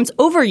 sometimes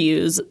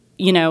overuse,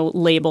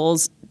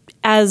 labels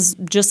as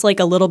just like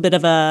a little bit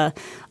of a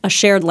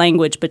shared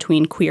language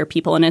between queer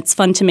people. And it's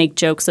fun to make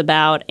jokes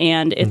about,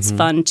 and it's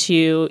fun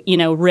to,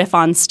 riff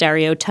on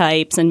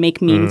stereotypes and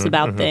make memes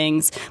about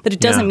things. But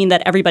it doesn't mean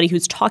that everybody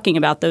who's talking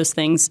about those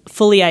things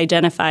fully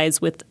identifies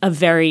with a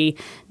very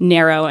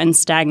narrow and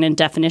stagnant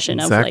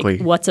definition of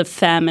like what's a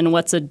femme and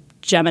what's a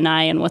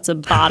Gemini and what's a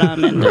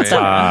bottom and et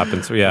cetera.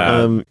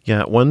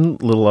 One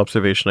little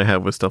observation I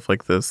have with stuff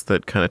like this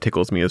that kind of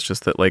tickles me is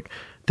just that like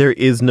there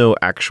is no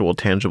actual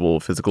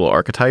tangible physical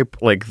archetype.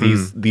 Like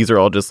these are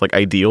all just like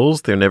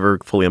ideals. They're never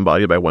fully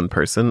embodied by one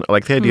person. I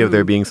like the idea of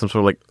there being some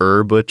sort of like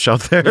butch out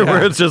there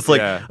where it's just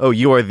like, oh,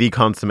 you are the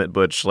consummate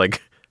butch.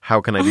 Like, how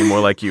can I be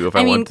more like you if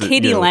I want to?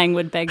 Katie Lang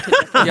would beg to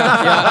differ.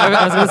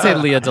 I was going to say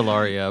Leah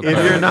Delaria.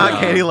 If you're not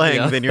Katie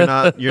Lang, then you're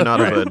not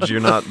a butch. You're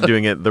not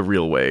doing it the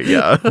real way.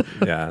 Yeah.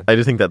 I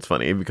just think that's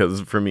funny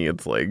because for me,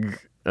 it's like,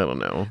 I don't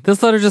know.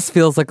 This letter just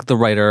feels like the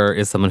writer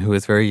is someone who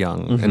is very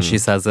young, and she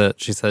says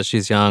it. She says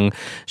she's young.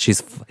 She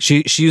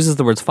uses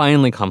the words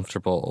finally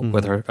comfortable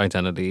with her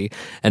identity,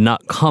 and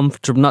not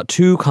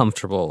too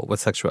comfortable with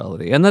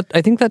sexuality. And that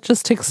I think that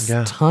just takes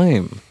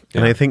time.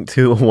 And I think,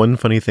 too, one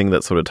funny thing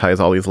that sort of ties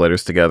all these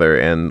letters together,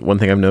 and one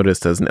thing I've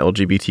noticed as an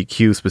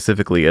LGBTQ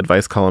specifically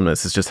advice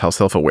columnist is just how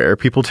self-aware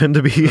people tend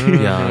to be.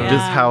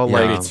 Just how,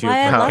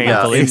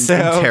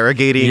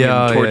 interrogating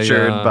and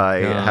tortured by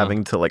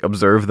having to, like,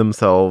 observe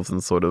themselves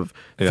and sort of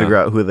figure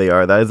out who they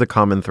are. That is a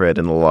common thread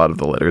in a lot of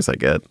the letters I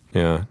get.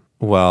 Yeah.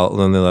 Well,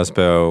 Lonely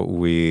Lesbo,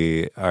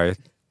 we are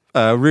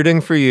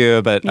rooting for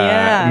you, but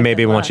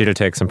maybe good want luck. you to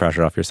take some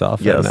pressure off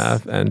yourself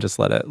Yes. and just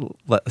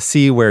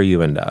see where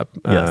you end up.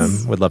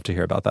 Yes. Would love to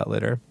hear about that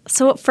later.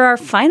 So for our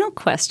final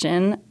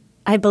question,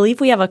 I believe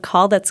we have a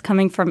call that's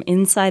coming from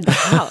inside the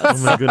house. Oh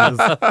my goodness.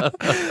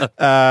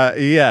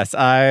 Yes,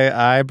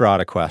 I brought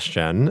a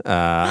question.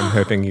 I'm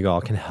hoping you all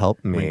can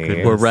help me.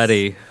 goodness. We're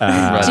ready.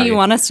 Do you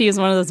want us to use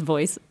one of those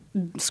voice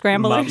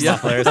scramblers?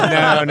 Mufflers?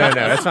 No,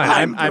 it's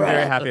fine. I'm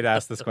very happy to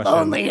ask this question.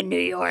 Only in New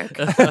York.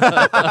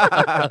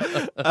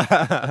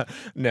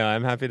 No,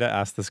 I'm happy to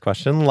ask this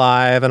question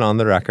live and on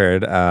the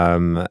record.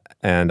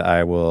 And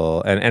I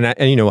will, and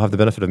we'll have the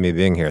benefit of me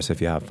being here. So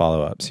if you have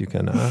follow-ups, you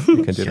can do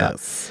that.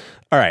 Yes.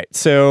 All right.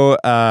 So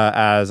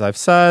as I've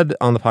said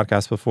on the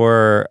podcast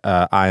before,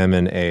 I am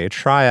in a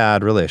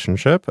triad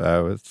relationship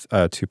with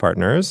two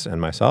partners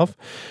and myself,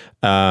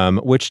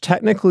 which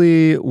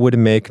technically would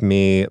make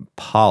me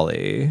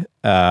poly.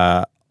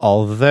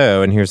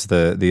 Although, and here's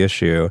the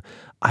issue,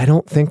 I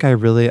don't think I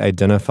really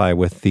identify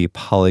with the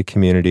poly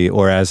community,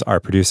 or as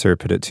our producer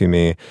put it to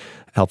me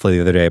helpfully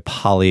the other day,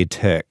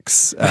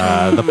 politics,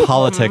 the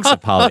politics of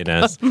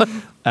polyness.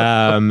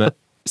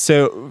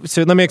 So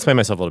let me explain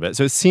myself a little bit.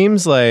 So it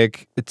seems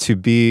like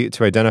to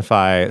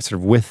identify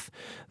sort of with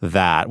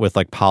that, with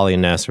like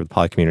polyness or the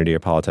poly community or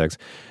politics,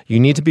 you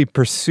need to be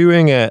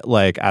pursuing it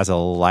like as a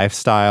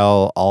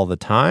lifestyle all the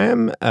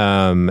time.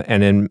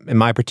 And in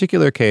my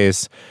particular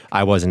case,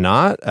 I was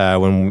not.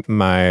 When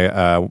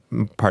my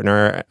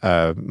partner,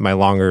 my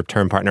longer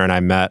term partner, and I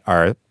met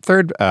our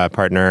third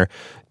partner,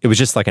 it was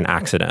just like an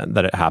accident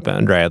that it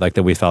happened, right? Like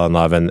that we fell in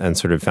love and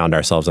sort of found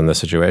ourselves in this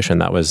situation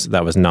that was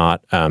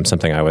not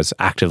something I was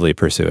actively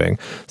pursuing.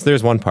 So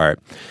there's one part.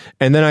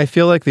 And then I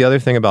feel like the other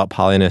thing about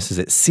polyness is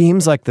it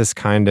seems like this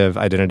kind of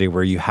identity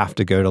where you have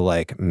to go to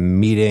like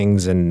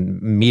meetings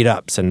and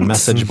meetups and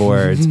message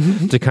boards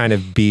to kind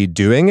of be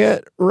doing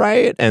it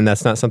right. And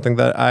that's not something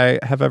that I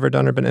have ever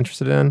done or been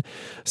interested in.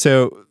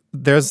 So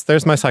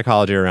there's my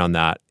psychology around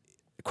that.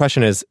 The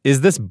question is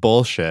this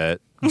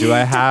bullshit? Do I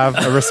have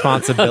a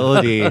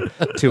responsibility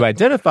to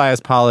identify as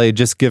poly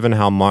just given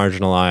how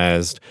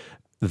marginalized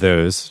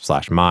those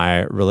 /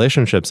 my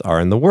relationships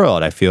are in the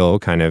world? I feel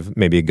kind of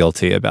maybe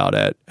guilty about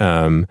it.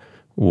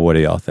 What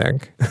do y'all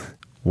think?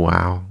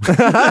 Wow.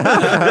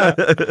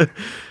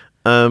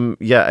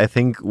 Yeah, I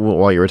think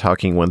while you were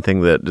talking, one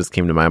thing that just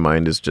came to my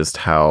mind is just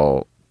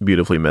how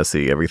beautifully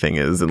messy everything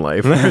is in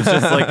life. It's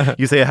just like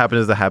you say it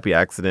happened as a happy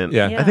accident.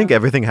 Yeah. I think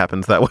everything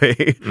happens that way.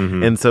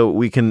 Mm-hmm. And so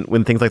we can,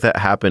 when things like that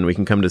happen, we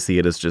can come to see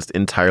it as just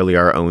entirely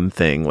our own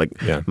thing. Like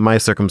my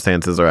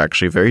circumstances are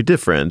actually very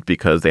different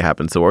because they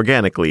happen so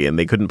organically and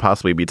they couldn't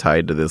possibly be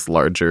tied to this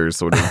larger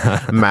sort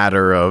of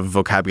matter of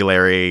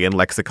vocabulary and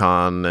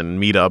lexicon and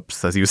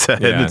meetups, as you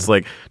said. Yeah. It's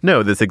like,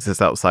 no, this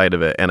exists outside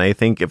of it. And I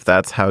think if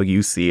that's how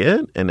you see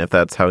it and if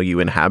that's how you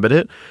inhabit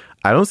it,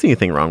 I don't see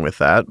anything wrong with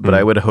that, but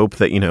I would hope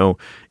that,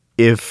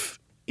 if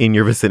in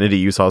your vicinity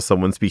you saw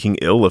someone speaking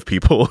ill of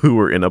people who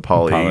were in a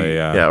poly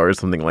or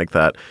something like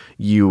that,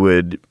 you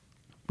would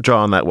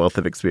draw on that wealth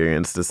of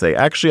experience to say,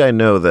 actually, I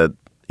know that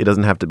it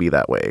doesn't have to be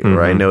that way,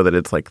 or I know that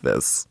it's like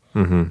this.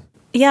 Mm-hmm.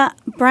 Yeah,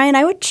 Brian,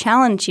 I would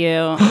challenge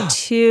you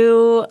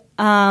to,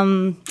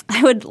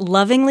 I would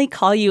lovingly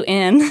call you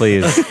in.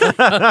 Please.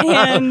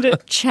 And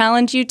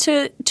challenge you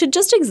to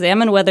just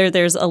examine whether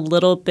there's a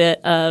little bit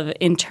of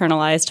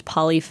internalized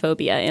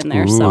polyphobia in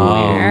there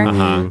somewhere.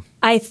 Uh-huh.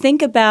 I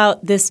think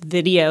about this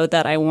video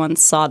that I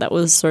once saw that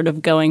was sort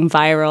of going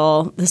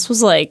viral. This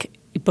was like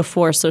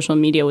before social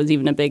media was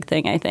even a big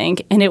thing, I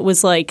think. And it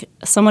was like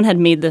someone had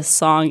made this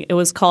song. It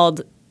was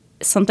called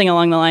something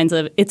along the lines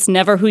of, it's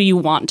never who you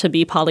want to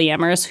be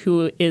polyamorous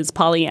who is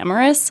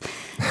polyamorous.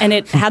 And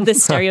it had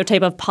this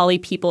stereotype of poly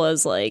people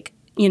as like,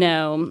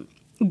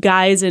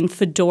 guys in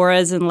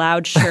fedoras and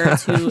loud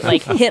shirts who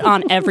like hit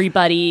on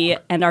everybody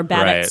and are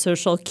bad at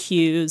social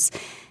cues.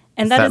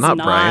 And that is not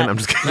Brian. I'm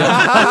just kidding.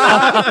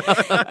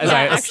 As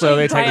I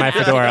slowly take my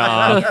fedora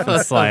off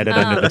and slide it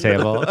into the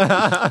table.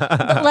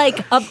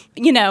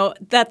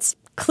 That's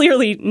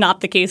clearly not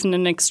the case in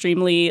an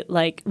extremely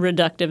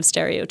reductive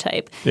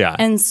stereotype. Yeah.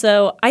 And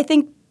so I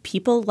think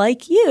people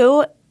like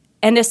you,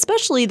 and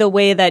especially the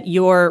way that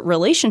your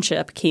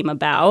relationship came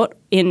about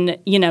in,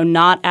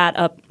 not at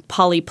a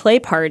poly play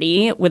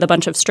party with a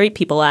bunch of straight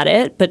people at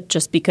it, but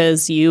just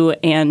because you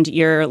and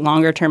your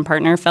longer term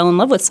partner fell in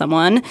love with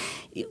someone,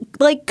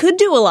 could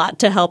do a lot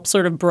to help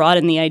sort of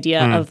broaden the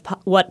idea of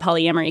what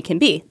polyamory can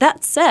be.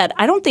 That said,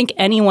 I don't think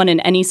anyone in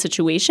any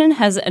situation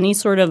has any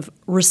sort of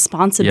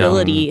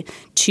responsibility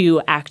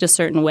to act a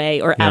certain way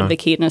or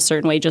advocate in a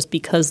certain way just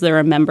because they're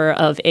a member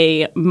of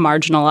a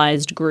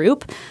marginalized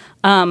group.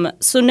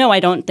 So no, I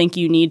don't think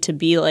you need to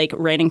be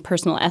writing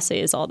personal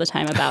essays all the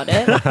time about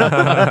it.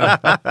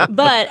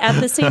 But at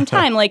the same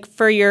time,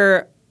 for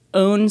your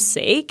own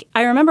sake,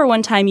 I remember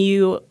one time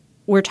you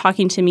were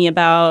talking to me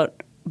about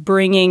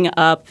bringing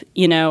up,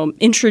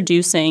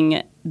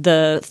 introducing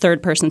the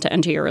third person to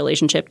enter your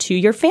relationship to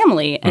your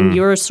family. And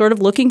you're sort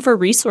of looking for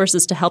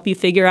resources to help you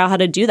figure out how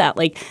to do that.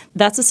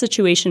 That's a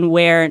situation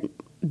where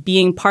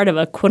being part of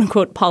a quote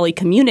unquote poly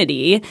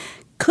community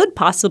could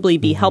possibly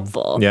be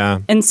helpful. Yeah.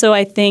 And so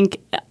I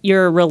think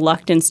your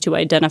reluctance to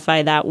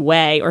identify that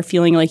way or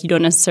feeling like you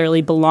don't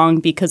necessarily belong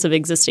because of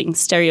existing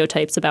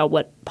stereotypes about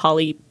what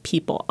poly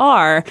people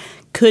are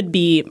could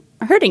be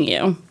hurting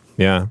you.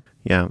 Yeah.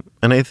 Yeah.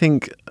 And I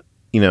think,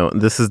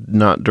 this is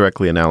not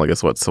directly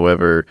analogous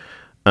whatsoever,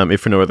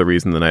 if for no other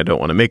reason than I don't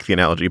want to make the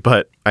analogy.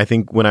 But I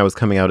think when I was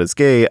coming out as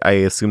gay, I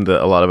assumed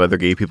that a lot of other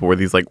gay people were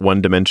these like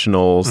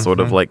one-dimensional sort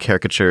of like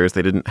caricatures.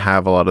 They didn't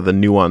have a lot of the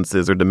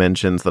nuances or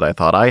dimensions that I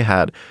thought I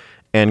had.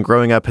 And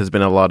growing up has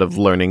been a lot of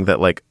learning that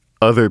like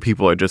other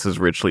people are just as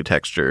richly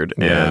textured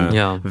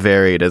and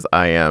varied as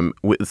I am.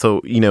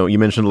 So, you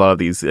mentioned a lot of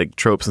these like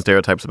tropes and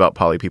stereotypes about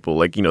poly people,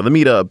 like, the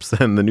meetups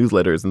and the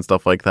newsletters and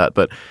stuff like that.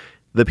 But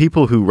the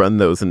people who run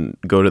those and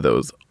go to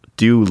those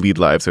do lead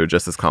lives that are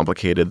just as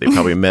complicated. They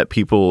probably met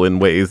people in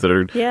ways that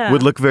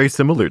would look very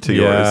similar to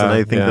yours. And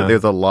I think that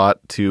there's a lot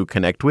to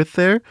connect with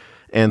there.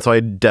 And so I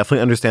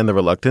definitely understand the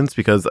reluctance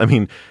because,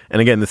 and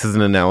again, this is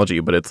an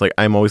analogy, but it's like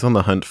I'm always on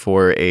the hunt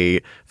for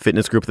a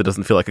fitness group that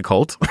doesn't feel like a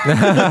cult.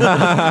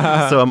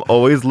 So I'm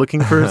always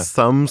looking for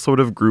some sort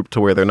of group to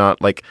where they're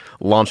not like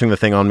launching the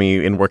thing on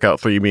me in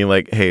Workout 3 being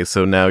like, hey,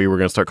 so now we're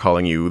going to start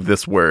calling you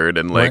this word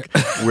and like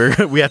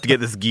we have to get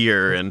this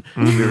gear and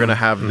we're going to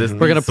have this.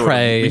 We're going to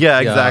pray.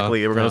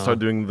 Exactly. We're going to start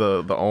doing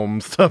the Om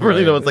stuff.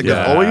 Right. It's like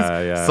there's always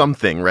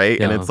something, right?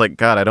 Yeah. And it's like,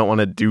 God, I don't want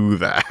to do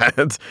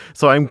that.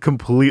 So I'm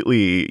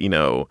completely,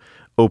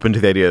 open to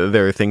the idea that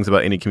there are things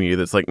about any community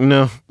that's like,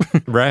 no,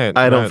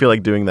 I don't feel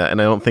like doing that. And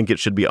I don't think it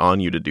should be on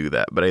you to do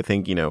that. But I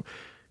think,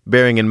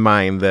 bearing in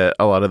mind that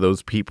a lot of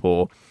those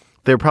people,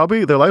 their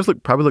lives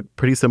look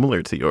pretty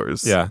similar to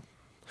yours. Yeah.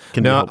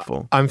 Can be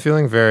helpful. I'm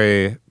feeling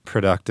very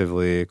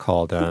productively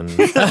called in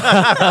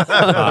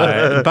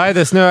by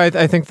this. No, I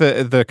think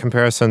the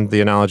comparison, the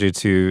analogy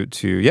to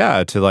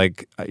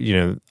like,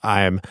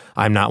 I'm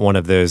not one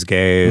of those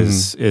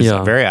gays is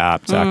very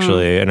apt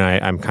actually. And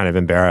I'm kind of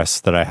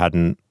embarrassed that I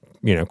hadn't,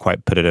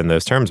 quite put it in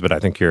those terms, but I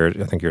think you're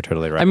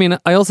totally right.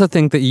 I also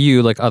think that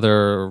you, like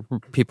other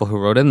people who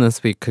wrote in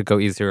this week, could go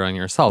easier on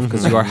yourself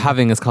because you are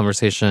having this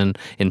conversation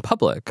in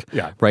public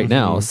right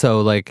now. So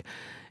like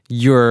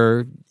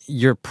you're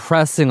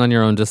pressing on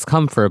your own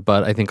discomfort,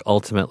 but I think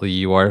ultimately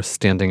you are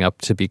standing up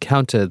to be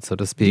counted, so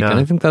to speak. Yeah. And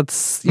I think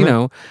that's,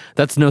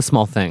 that's no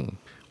small thing.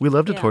 We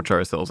love to torture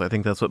ourselves. I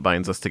think that's what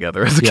binds us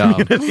together as a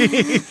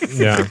community.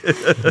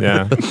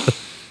 Yeah.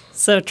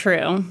 So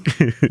true.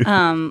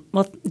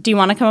 Well, do you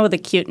want to come up with a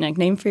cute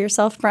nickname for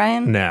yourself,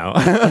 Brian? No.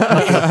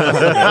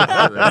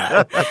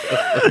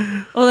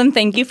 Well, then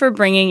thank you for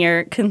bringing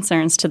your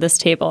concerns to this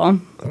table.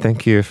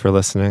 Thank you for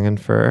listening and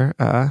for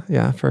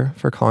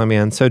calling me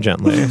in so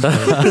gently.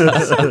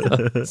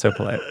 So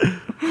polite.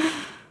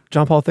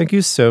 John Paul, thank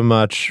you so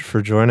much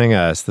for joining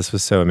us. This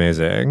was so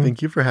amazing.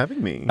 Thank you for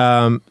having me.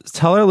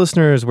 Tell our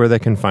listeners where they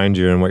can find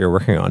you and what you're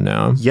working on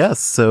now. Yes,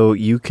 so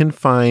you can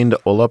find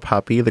Ola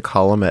Papi, the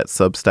column, at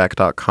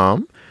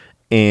Substack.com.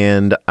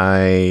 And I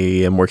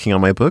am working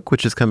on my book,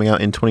 which is coming out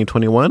in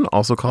 2021,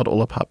 also called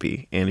Ola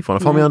Papi. And if you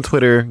want to follow me on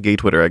Twitter, gay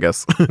Twitter, I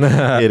guess,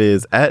 it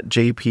is at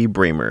JP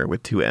Bramer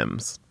with 2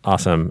 M's.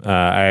 Awesome.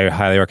 I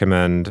highly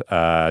recommend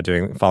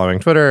following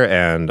Twitter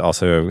and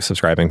also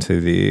subscribing to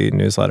the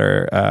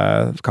newsletter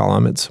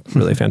column. It's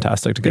really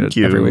fantastic to get it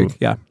every week.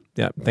 Yeah.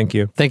 Thank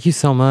you. Thank you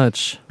so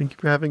much. Thank you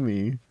for having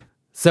me.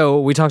 So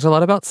we talked a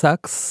lot about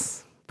sex.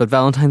 But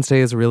Valentine's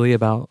Day is really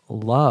about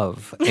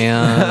love.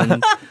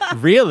 And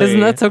really?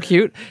 Isn't that so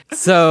cute?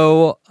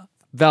 So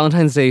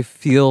Valentine's Day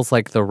feels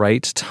like the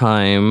right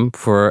time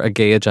for a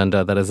gay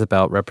agenda that is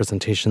about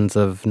representations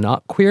of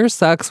not queer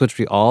sex, which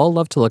we all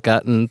love to look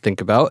at and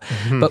think about,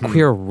 but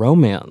queer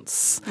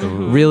romance.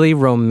 Really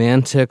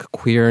romantic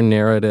queer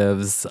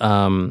narratives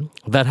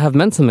that have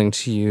meant something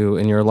to you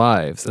in your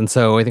lives. And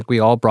so I think we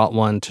all brought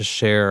one to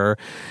share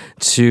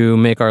to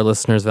make our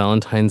listeners'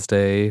 Valentine's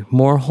Day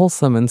more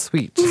wholesome and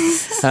sweet.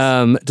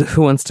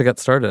 Who wants to get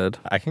started?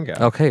 I can go.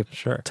 Okay,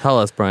 sure. Tell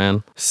us,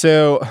 Brian.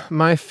 So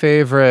my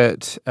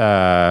favorite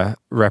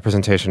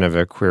representation of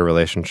a queer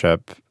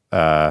relationship,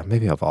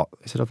 maybe of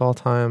all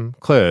time?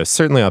 Close,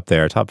 certainly up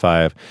there, top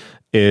 5,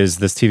 is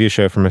this TV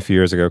show from a few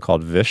years ago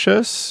called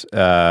Vicious,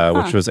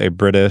 which was a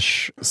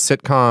British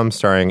sitcom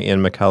starring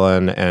Ian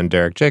McKellen and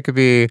Derek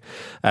Jacobi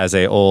as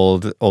a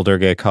older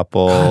gay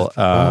couple.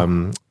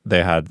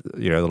 They had a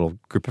little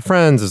group of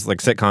friends. It's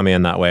like sitcom-y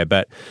in that way,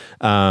 but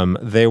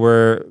they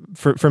were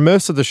for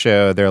most of the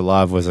show, their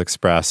love was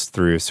expressed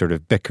through sort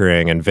of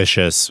bickering and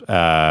vicious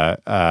kind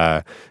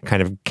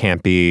of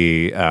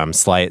campy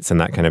slights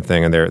and that kind of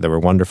thing, and they were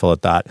wonderful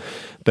at that.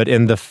 But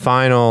in the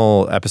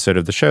final episode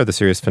of the show, the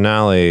series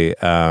finale,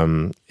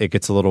 it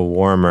gets a little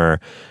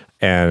warmer.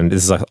 And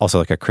this is also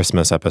like a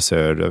Christmas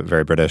episode, a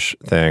very British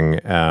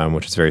thing,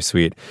 which is very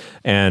sweet.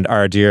 And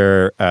our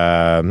dear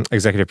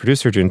executive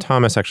producer, June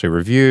Thomas, actually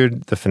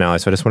reviewed the finale.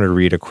 So I just wanted to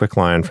read a quick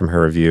line from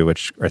her review,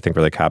 which I think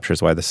really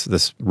captures why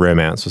this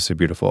romance was so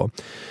beautiful.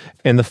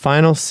 In the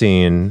final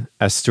scene,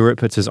 as Stuart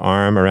puts his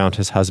arm around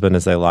his husband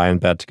as they lie in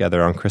bed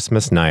together on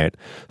Christmas night,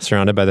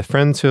 surrounded by the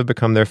friends who have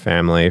become their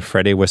family,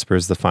 Freddie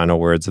whispers the final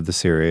words of the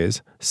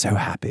series, "So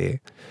happy."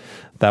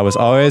 That was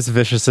always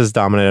Vicious's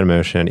dominant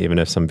emotion, even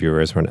if some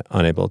viewers were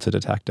unable to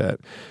detect it.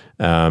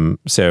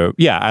 So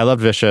yeah, I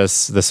loved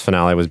Vicious. This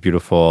finale was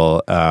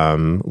beautiful.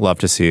 Love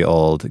to see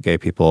old gay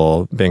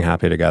people being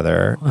happy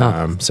together.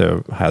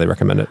 So highly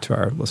recommend it to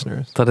our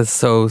listeners. That is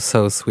so,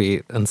 so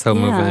sweet and so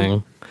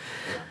moving.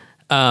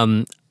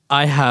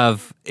 I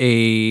have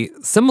a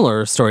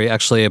similar story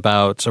actually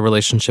about a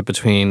relationship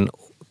between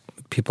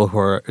people who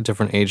are a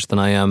different age than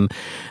I am.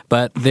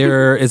 But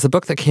there is a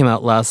book that came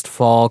out last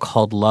fall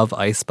called Love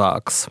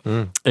Icebox.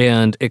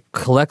 And it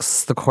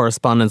collects the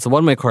correspondence, the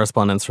one-way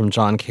correspondence from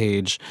John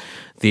Cage,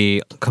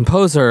 the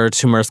composer,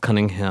 to Merce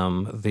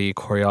Cunningham, the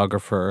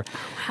choreographer.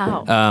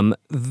 Wow.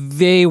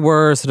 They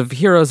were sort of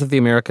heroes of the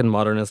American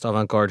modernist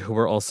avant-garde who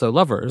were also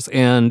lovers.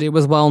 And it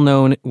was well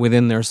known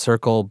within their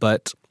circle,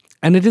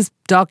 and it is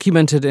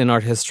documented in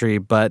art history,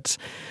 but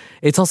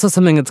it's also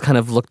something that's kind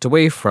of looked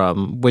away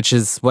from, which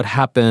is what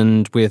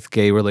happened with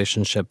gay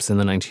relationships in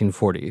the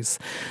 1940s.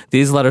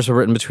 These letters were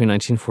written between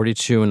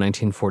 1942 and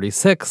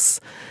 1946.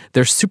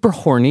 They're super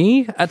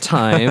horny at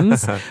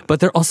times,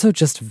 but they're also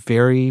just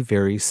very,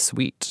 very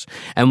sweet.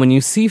 And when you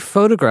see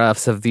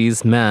photographs of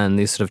these men,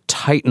 these sort of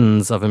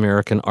titans of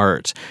American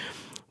art,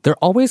 they're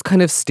always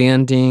kind of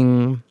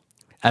standing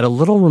at a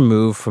little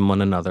remove from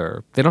one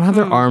another. They don't have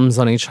their arms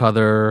on each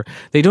other.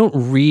 They don't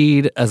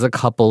read as a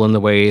couple in the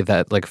way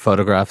that like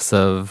photographs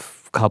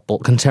of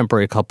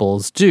contemporary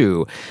couples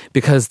do,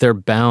 because they're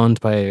bound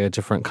by a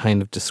different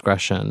kind of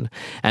discretion.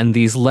 And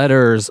these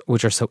letters,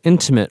 which are so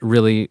intimate,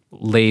 really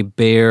lay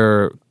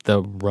bare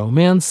the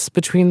romance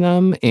between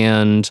them.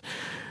 And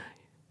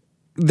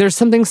there's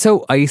something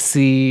so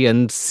icy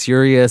and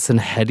serious and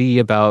heady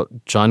about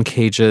John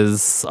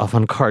Cage's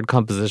avant-garde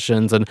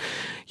compositions. And,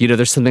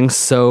 there's something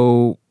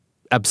so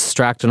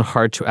abstract and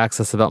hard to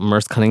access about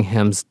Merce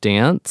Cunningham's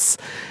dance.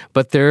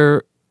 But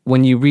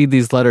when you read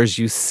these letters,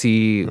 you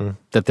see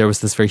that there was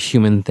this very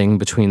human thing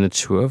between the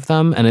two of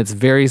them. And it's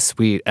very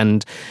sweet.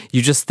 And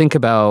you just think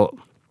about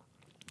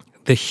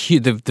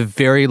the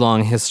very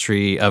long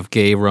history of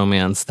gay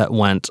romance that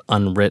went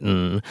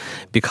unwritten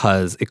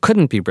because it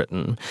couldn't be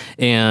written.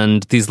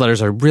 And these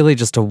letters are really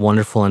just a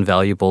wonderful and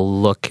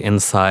valuable look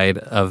inside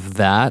of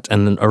that,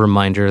 and a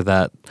reminder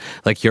that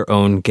like your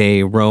own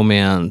gay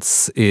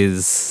romance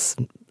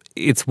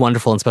it's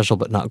wonderful and special,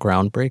 but not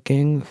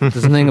groundbreaking.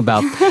 There's something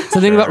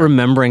about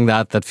remembering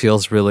that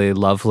feels really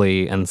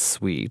lovely and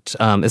sweet,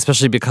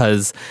 especially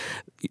because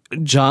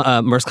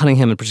Merce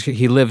Cunningham in particular,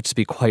 he lived to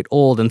be quite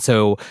old, and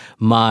so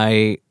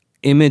my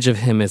image of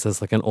him is as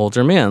like an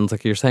older man,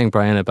 like you're saying,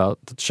 Brian, about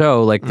the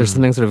show. Like there's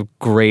something sort of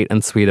great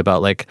and sweet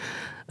about like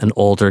an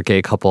older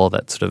gay couple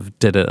that sort of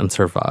did it and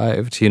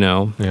survived,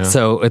 Yeah.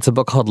 So it's a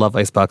book called Love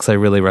Icebox. I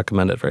really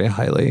recommend it very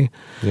highly.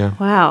 Yeah.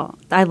 Wow.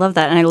 I love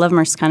that. And I love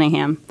Merce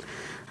Cunningham.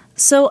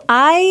 So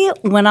I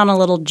went on a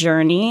little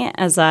journey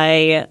as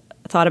I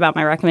thought about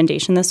my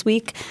recommendation this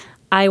week.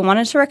 I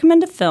wanted to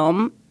recommend a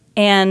film,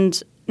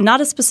 and not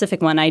a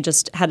specific one. I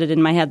just had it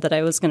in my head that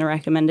I was going to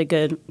recommend a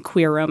good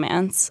queer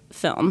romance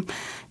film.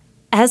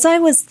 As I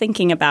was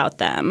thinking about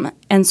them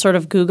and sort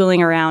of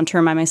Googling around to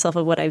remind myself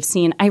of what I've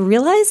seen, I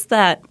realized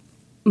that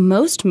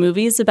most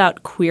movies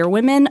about queer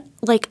women,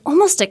 like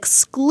almost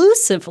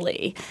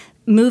exclusively,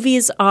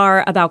 movies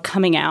are about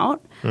coming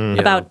out,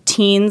 about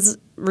teens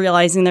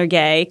realizing they're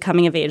gay,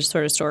 coming of age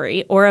sort of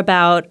story, or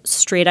about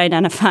straight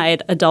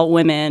identified adult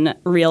women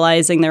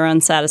realizing they're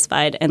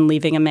unsatisfied and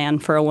leaving a man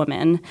for a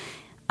woman.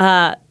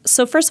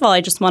 So first of all,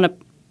 I just want to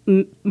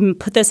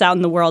put this out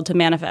in the world to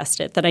manifest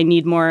it, that I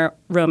need more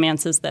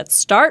romances that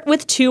start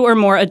with 2 or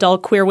more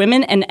adult queer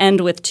women and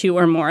end with 2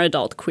 or more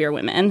adult queer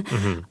women.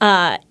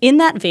 In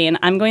that vein,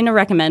 I'm going to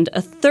recommend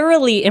a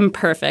thoroughly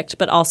imperfect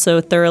but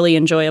also thoroughly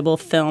enjoyable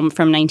film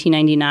from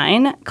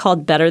 1999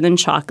 called Better Than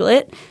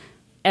Chocolate.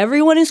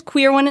 Everyone is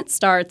queer when it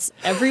starts.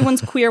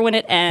 Everyone's queer when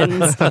it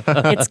ends.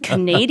 It's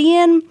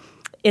Canadian.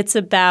 It's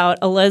about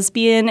a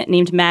lesbian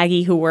named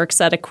Maggie who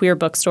works at a queer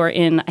bookstore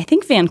in, I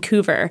think,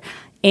 Vancouver.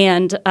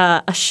 And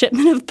a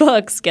shipment of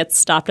books gets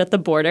stopped at the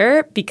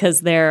border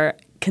because they're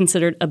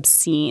considered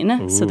obscene.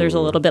 Ooh. So there's a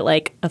little bit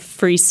like a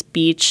free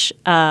speech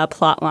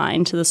plot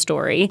line to the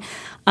story.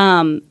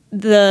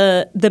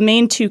 The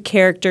main 2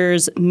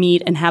 characters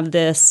meet and have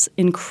this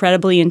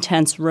incredibly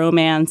intense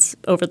romance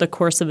over the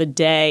course of a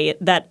day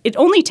that it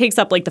only takes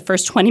up like the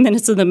first 20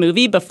 minutes of the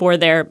movie before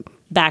they're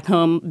back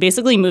home,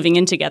 basically moving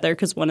in together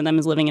because one of them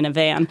is living in a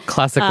van.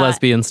 Classic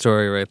lesbian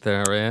story right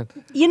there, right?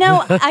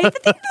 I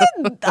think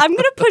that I'm going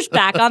to push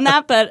back on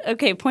that, but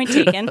okay, point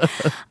taken.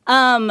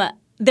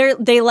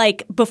 They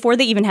like, before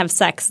they even have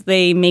sex,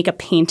 they make a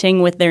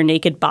painting with their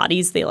naked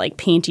bodies. They like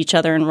paint each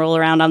other and roll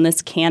around on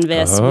this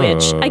canvas,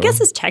 which I guess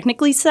is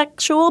technically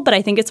sexual, but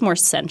I think it's more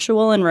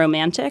sensual and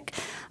romantic.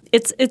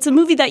 It's a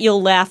movie that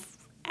you'll laugh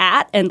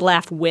at and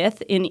laugh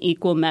with in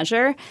equal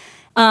measure.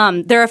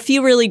 There are a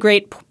few really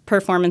great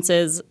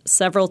performances,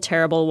 several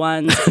terrible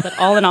ones, but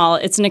all in all,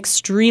 it's an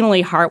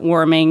extremely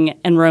heartwarming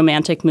and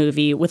romantic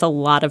movie with a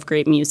lot of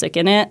great music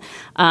in it.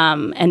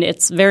 And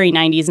it's very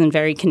 90s and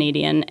very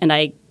Canadian, and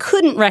I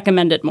couldn't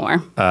recommend it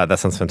more. That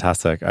sounds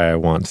fantastic. I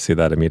want to see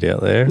that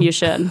immediately. You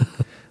should.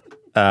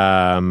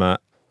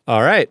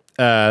 All right.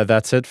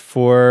 That's it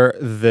for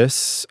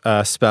this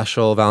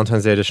special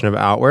Valentine's Day edition of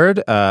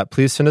Outward.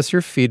 Please send us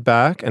your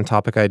feedback and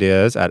topic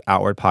ideas at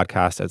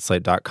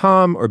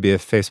outwardpodcast@slate.com or via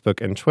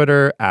Facebook and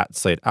Twitter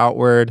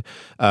 @SlateOutward.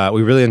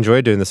 We really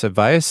enjoyed doing this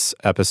advice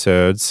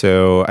episode,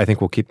 so I think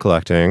we'll keep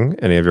collecting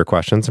any of your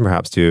questions and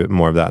perhaps do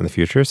more of that in the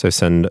future. So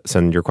send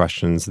your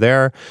questions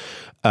there.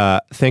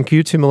 Thank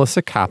you to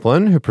Melissa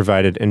Kaplan, who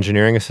provided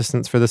engineering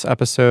assistance for this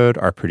episode.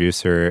 Our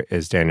producer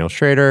is Daniel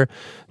Schrader.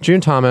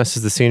 June Thomas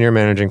is the senior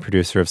managing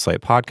producer of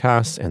Slate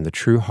Podcasts and the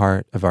true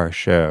heart of our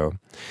show.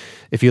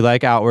 If you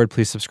like Outward,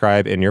 please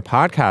subscribe in your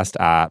podcast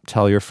app.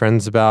 Tell your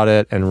friends about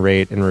it and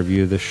rate and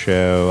review the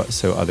show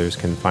so others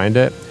can find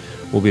it.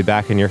 We'll be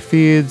back in your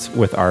feeds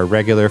with our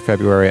regular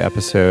February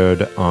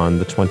episode on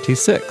the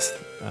 26th.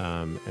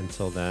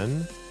 Until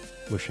then,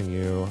 wishing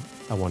you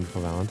a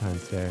wonderful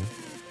Valentine's Day.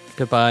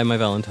 Goodbye, my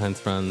Valentine's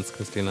friends,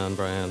 Christina and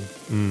Brian.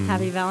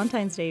 Happy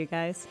Valentine's Day, you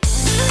guys.